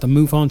bit about the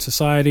MUFON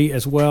Society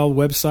as well,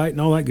 website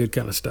and all that good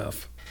kind of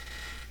stuff.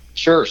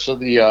 Sure. So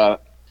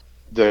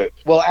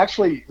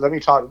actually, let me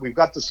talk. We've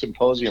got the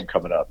symposium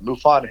coming up.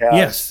 MUFON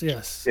has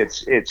yes.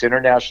 It's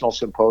international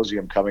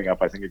symposium coming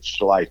up. I think it's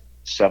July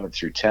 7th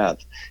through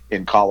 10th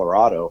in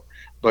Colorado.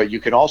 But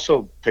you can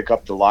also pick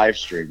up the live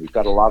stream. We've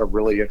got a lot of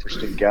really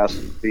interesting guests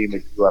in the theme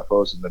of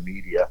UFOs in the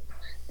media.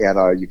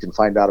 And you can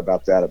find out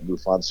about that at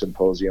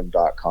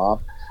MUFONsymposium.com.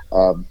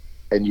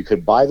 And you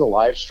could buy the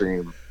live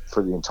stream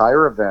for the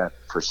entire event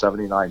for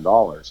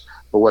 $79.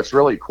 But what's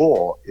really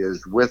cool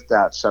is with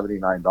that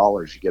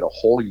 $79, you get a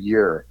whole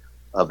year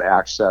of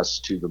access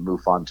to the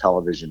MUFON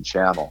television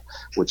channel,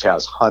 which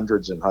has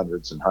hundreds and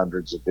hundreds and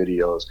hundreds of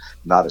videos,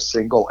 not a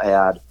single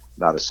ad,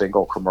 not a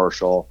single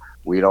commercial.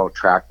 We don't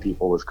track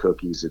people with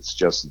cookies. It's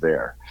just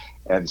there.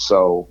 And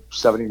so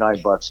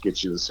 $79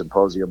 gets you the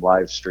symposium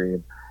live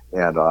stream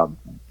and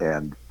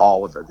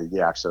all of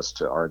the access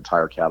to our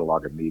entire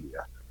catalog of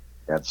media.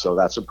 And so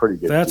that's a pretty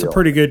good deal. That's a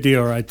pretty good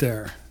deal right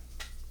there.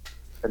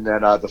 And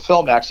then the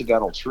film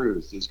Accidental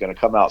Truth is going to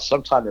come out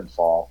sometime in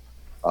fall.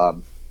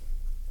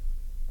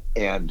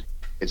 And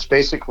it's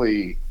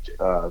basically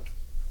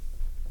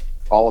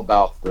all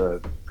about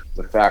the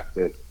fact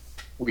that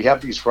we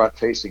have these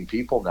front-facing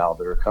people now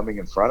that are coming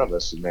in front of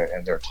us and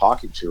they're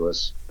talking to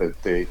us. But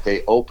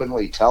they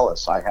openly tell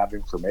us, "I have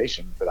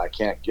information, but I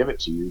can't give it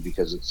to you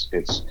because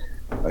it's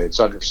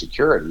under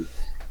security."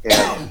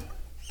 And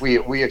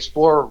we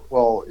explore,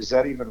 well, is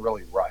that even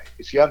really right?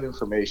 If you have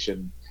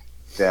information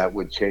that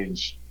would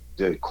change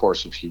the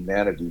course of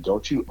humanity,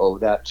 don't you owe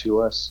that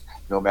to us,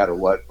 no matter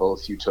what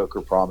oath you took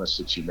or promise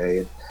that you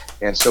made?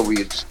 And so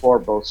we explore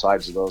both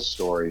sides of those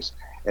stories.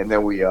 And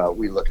then we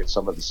look at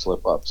some of the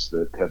slip-ups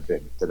that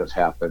have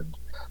happened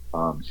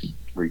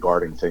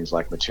regarding things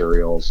like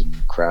materials and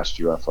crashed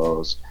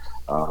UFOs,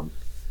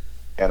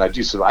 and I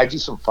do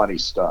some funny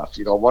stuff.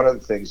 One of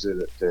the things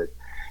that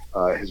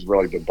has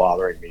really been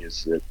bothering me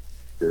is that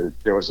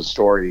there was a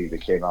story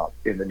that came out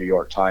in the New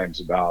York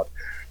Times about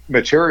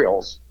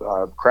materials,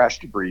 crash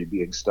debris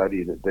being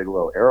studied at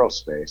Bigelow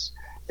Aerospace,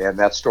 and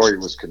that story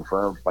was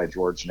confirmed by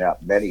George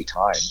Knapp many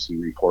times. He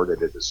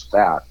reported it as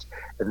fact,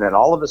 and then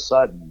all of a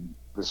sudden,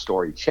 the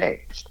story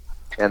changed,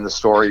 and the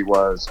story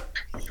was,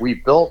 we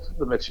built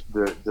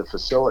the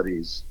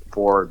facilities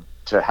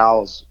to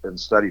house and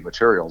study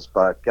materials,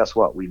 but guess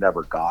what? We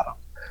never got them.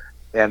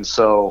 And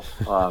so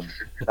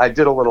I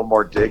did a little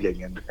more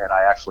digging, and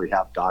I actually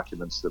have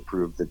documents that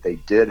prove that they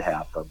did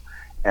have them,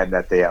 and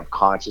that they have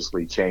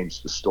consciously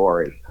changed the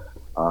story.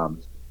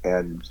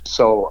 And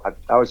so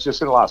I was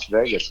just in Las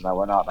Vegas, and I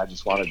went out and I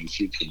just wanted to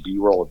shoot some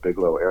B-roll of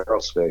Bigelow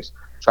Aerospace,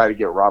 try to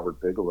get Robert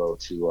Bigelow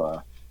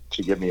to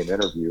give me an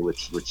interview,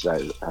 which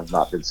I have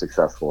not been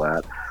successful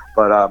at.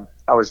 But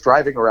I was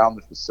driving around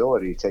the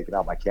facility, taking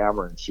out my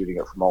camera and shooting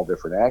it from all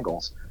different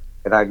angles,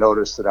 and I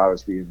noticed that I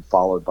was being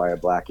followed by a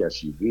black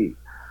SUV.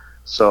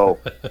 So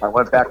I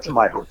went back to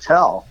my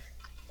hotel,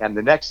 and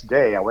the next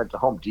day I went to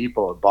Home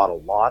Depot and bought a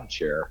lawn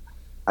chair.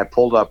 I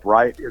pulled up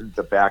right in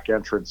the back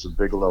entrance of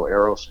Bigelow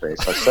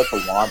Aerospace. I set the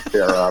lawn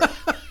chair up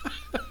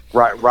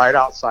right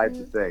outside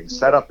the thing,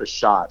 set up a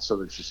shot so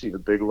that you see the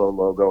Bigelow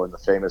logo and the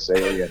famous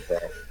alien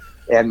thing,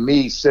 and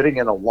me sitting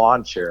in a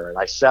lawn chair. And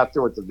I sat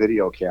there with the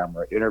video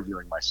camera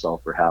interviewing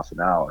myself for half an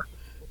hour,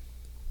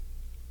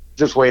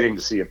 just waiting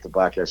to see if the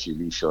black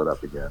SUV showed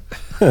up again.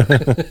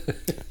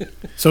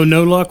 So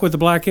no luck with the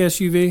black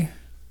SUV?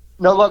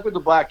 No luck with the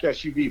black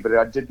SUV, but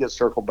I did get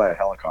circled by a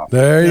helicopter.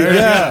 There you go.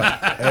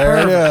 There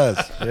it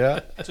is.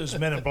 Yeah. Those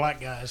Men in Black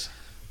guys.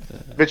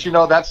 But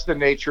that's the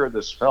nature of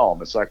this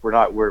film. It's like we're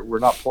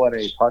not pulling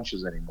any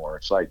punches anymore.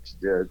 It's like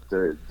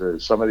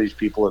some of these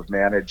people have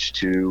managed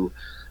to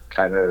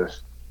kind of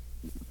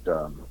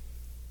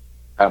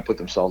put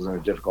themselves in a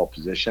difficult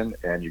position,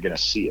 and you're going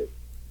to see it.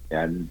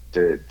 And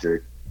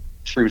the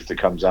truth that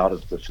comes out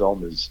of the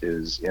film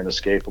is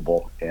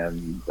inescapable,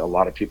 and a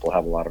lot of people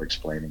have a lot of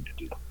explaining to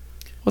do.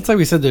 Well, it's like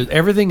we said,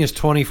 everything is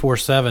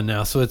 24/7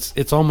 now, so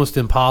it's almost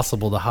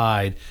impossible to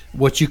hide.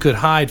 What you could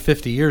hide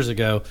 50 years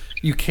ago,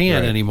 you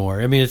can't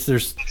anymore. I mean, it's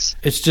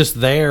just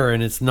there,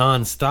 and it's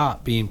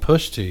nonstop being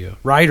pushed to you.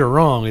 Right or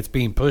wrong, it's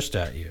being pushed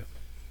at you.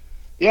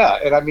 Yeah,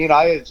 and I mean,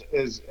 I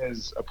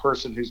as a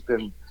person who's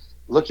been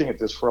looking at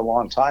this for a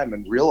long time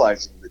and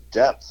realizing the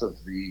depth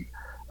of the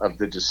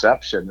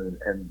deception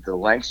and the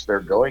lengths they're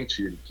going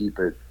to keep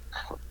it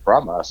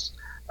from us.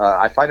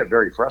 I find it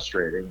very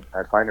frustrating.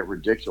 I find it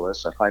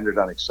ridiculous. I find it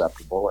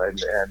unacceptable. And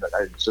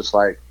it's just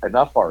like,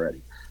 enough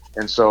already.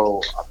 And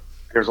so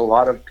there's a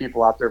lot of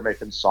people out there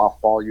making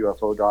softball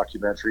UFO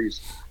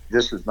documentaries.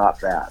 This is not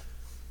that.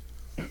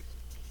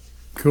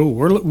 Cool.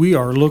 We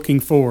are looking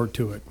forward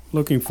to it.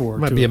 Looking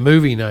forward Might to be it. a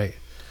movie night.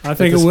 I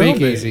think at it the will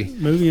Speakeasy. be.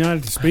 Movie night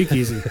at the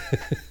Speakeasy.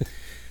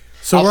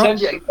 So I'll send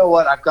you. You know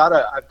what? I've got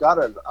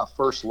a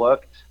first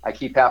look. I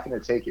keep having to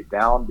take it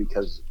down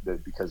because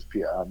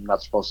I'm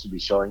not supposed to be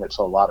showing it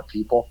to a lot of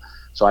people.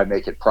 So I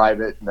make it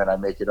private and then I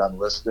make it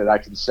unlisted. I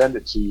can send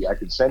it to you. I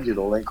can send you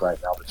the link right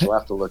now, but you'll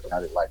have to look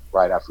at it like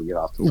right after we get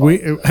off the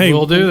phone.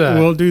 We'll do that.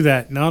 We'll do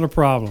that. Not a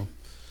problem.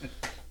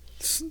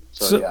 So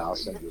yeah, I'll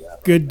send you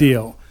that. Good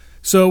deal.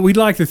 So we'd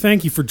like to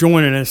thank you for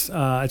joining us.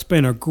 It's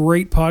been a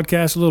great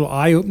podcast, a little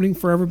eye-opening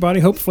for everybody.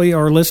 Hopefully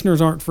our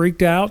listeners aren't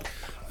freaked out.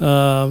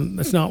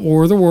 It's not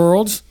War of the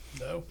Worlds.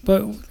 No.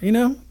 But,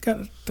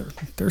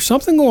 there's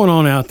something going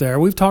on out there.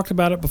 We've talked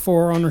about it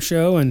before on our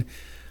show, and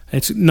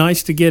it's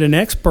nice to get an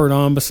expert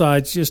on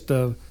besides just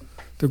the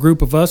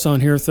group of us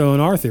on here throwing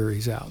our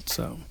theories out.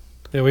 So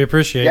Yeah, we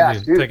appreciate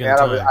you taking the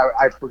time.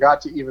 I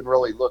forgot to even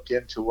really look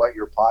into what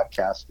your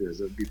podcast is.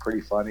 It would be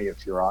pretty funny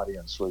if your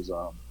audience was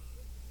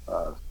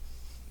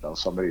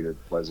somebody that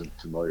wasn't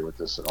familiar with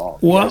this at all.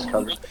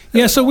 Well,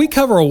 yeah, so we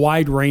cover a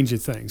wide range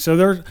of things. So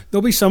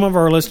there'll be some of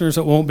our listeners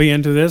that won't be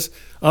into this.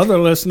 Other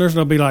listeners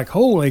will be like,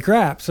 holy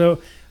crap.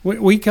 So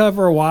we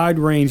cover a wide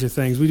range of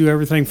things. We do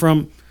everything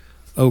from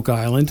Oak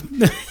Island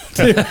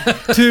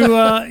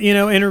to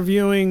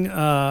interviewing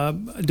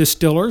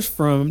distillers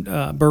from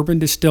bourbon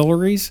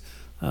distilleries,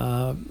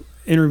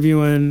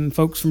 interviewing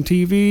folks from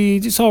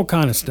TV, just all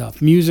kind of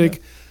stuff. Music.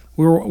 Yeah.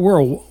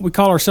 We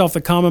call ourselves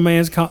the Common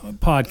Man's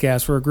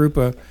Podcast. We're a group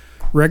of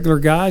regular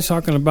guys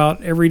talking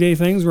about everyday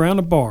things around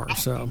a bar.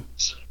 So,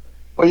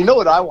 well, you know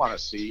what I want to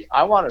see?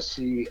 I want to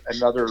see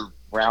another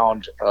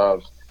round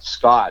of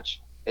Scotch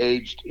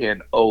aged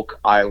in Oak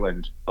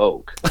Island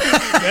oak.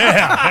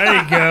 Yeah,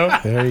 there you go.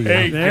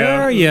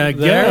 There you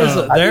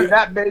go.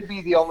 That may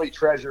be the only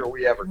treasure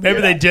we ever get.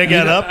 Maybe they dig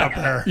it up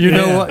there. You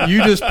know what?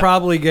 You just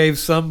probably gave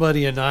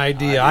somebody an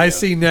idea. I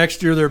see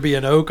next year there'll be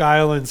an Oak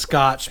Island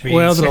Scotch being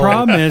Well, the sold.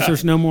 problem is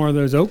there's no more of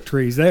those oak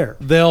trees there.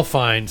 They'll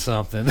find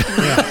something.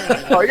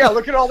 Oh, yeah,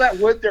 look at all that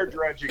wood they're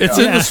dredging It's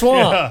up. in the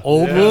swamp. Yeah.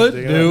 Old wood,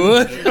 new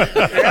wood.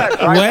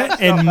 Wet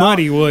and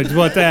muddy woods,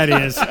 what that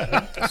is.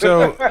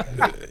 So,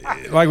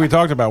 like we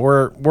talked about,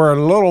 we're a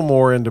little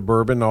more into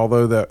bourbon,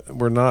 although that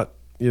we're not.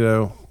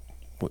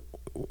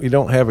 We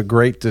don't have a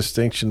great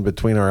distinction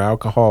between our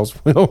alcohols.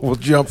 We'll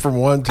jump from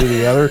one to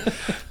the other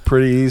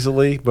pretty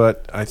easily,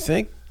 but I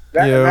think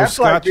that's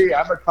Scotch. like me.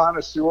 I'm a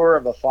connoisseur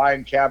of a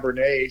fine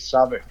Cabernet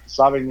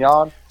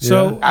Sauvignon.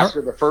 So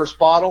after the first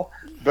bottle.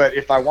 But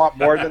if I want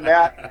more than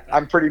that,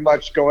 I'm pretty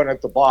much going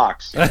at the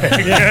box.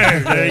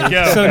 There you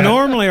go. So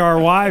normally our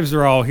wives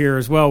are all here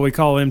as well. We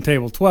call them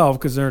Table 12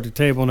 because they're at the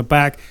table in the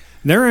back.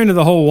 They're into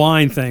the whole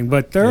wine thing,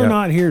 but they're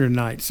not here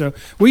tonight. So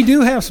we do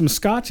have some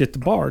Scotch at the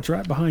bar. It's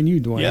right behind you,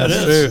 Dwayne. Yeah, it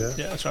is.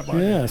 Yeah, it's right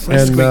behind you. Yes.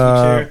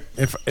 And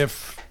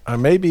if I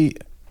maybe,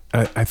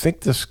 I think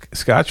the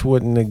Scotch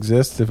wouldn't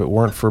exist if it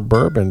weren't for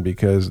bourbon,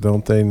 because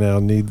don't they now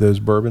need those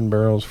bourbon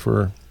barrels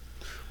for?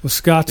 Well,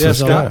 Scotch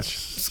is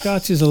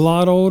a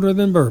lot older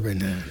than bourbon.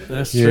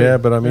 That's true. Yeah,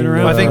 but I mean,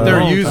 I think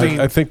they're using.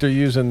 I think they're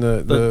using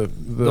the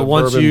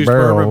once bourbon used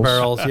barrels. bourbon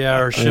barrels,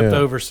 are shipped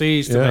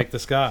overseas to Yeah. make the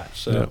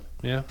Scotch. So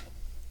yeah.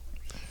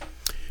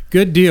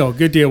 Good deal.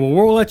 Well,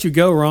 we'll let you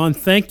go, Ron.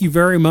 Thank you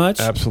very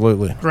much.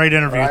 Absolutely. Great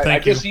interview. I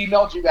Thank you. just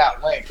emailed you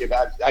that link. If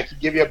I could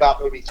give you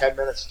about maybe 10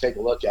 minutes to take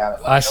a look at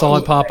it. I saw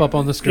it pop up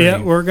on the screen.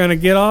 Yeah, we're going to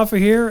get off of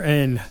here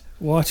and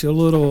watch a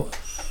little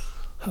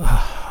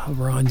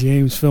Ron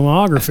James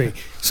filmography.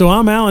 So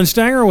I'm Alan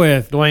Stanger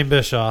with Dwayne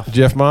Bischoff,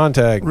 Jeff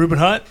Montag, Reuben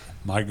Hunt.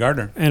 Mike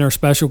Gardner. and our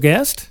special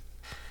guest.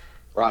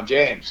 Ron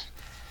James.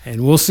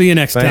 And we'll see you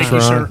next Thanks,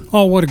 time. Ron.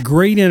 Oh, what a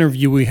great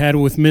interview we had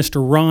with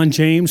Mr. Ron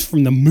James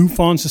from the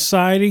MUFON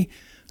Society.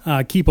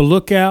 Keep a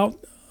lookout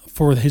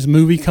for his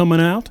movie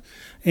coming out.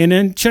 And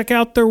then check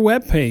out their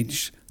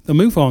webpage, the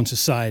MUFON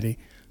Society.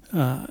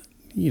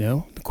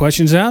 The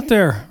question's out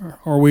there.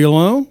 Are we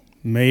alone?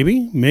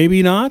 Maybe,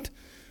 maybe not.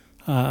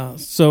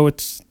 So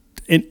it's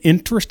an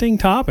interesting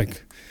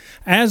topic.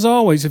 As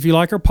always, if you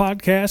like our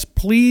podcast,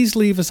 please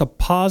leave us a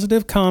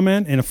positive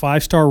comment and a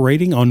 5-star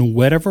rating on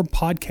whatever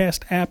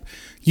podcast app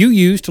you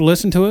use to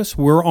listen to us.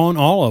 We're on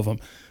all of them.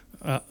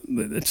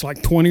 It's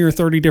like 20 or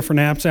 30 different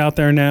apps out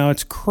there now.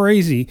 It's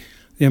crazy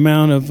the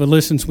amount of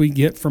listens we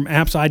get from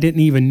apps I didn't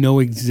even know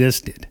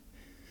existed.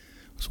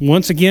 So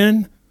once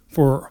again,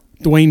 for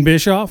Dwayne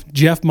Bischoff,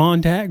 Jeff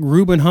Montag,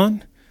 Reuben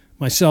Hunt,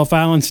 myself,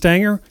 Alan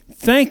Stanger,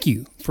 thank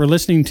you for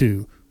listening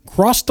to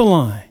Cross the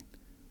Line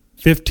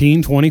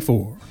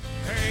 1524.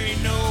 Pay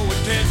no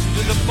attention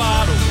to the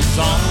bottles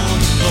on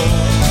the floor.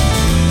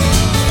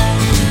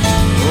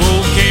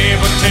 Okay,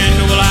 pretend,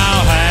 well,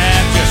 I'll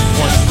have just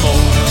one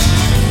more.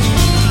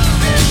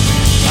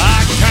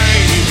 I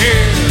came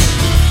here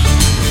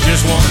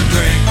just one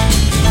drink,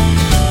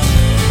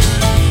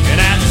 and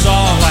that's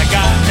all I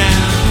got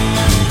now,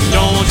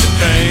 don't you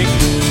think?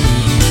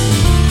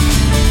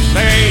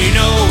 Pay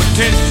no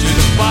attention to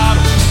the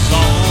bottles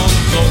on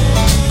the floor.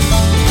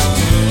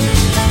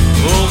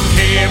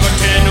 Okay,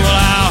 pretend, well,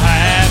 I'll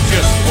have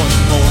just one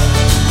more.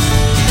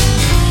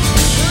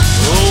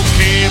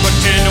 Okay,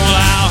 pretend.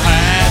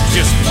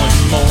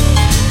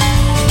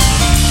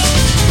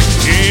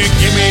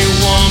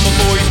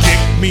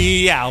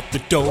 me out the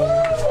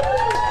door.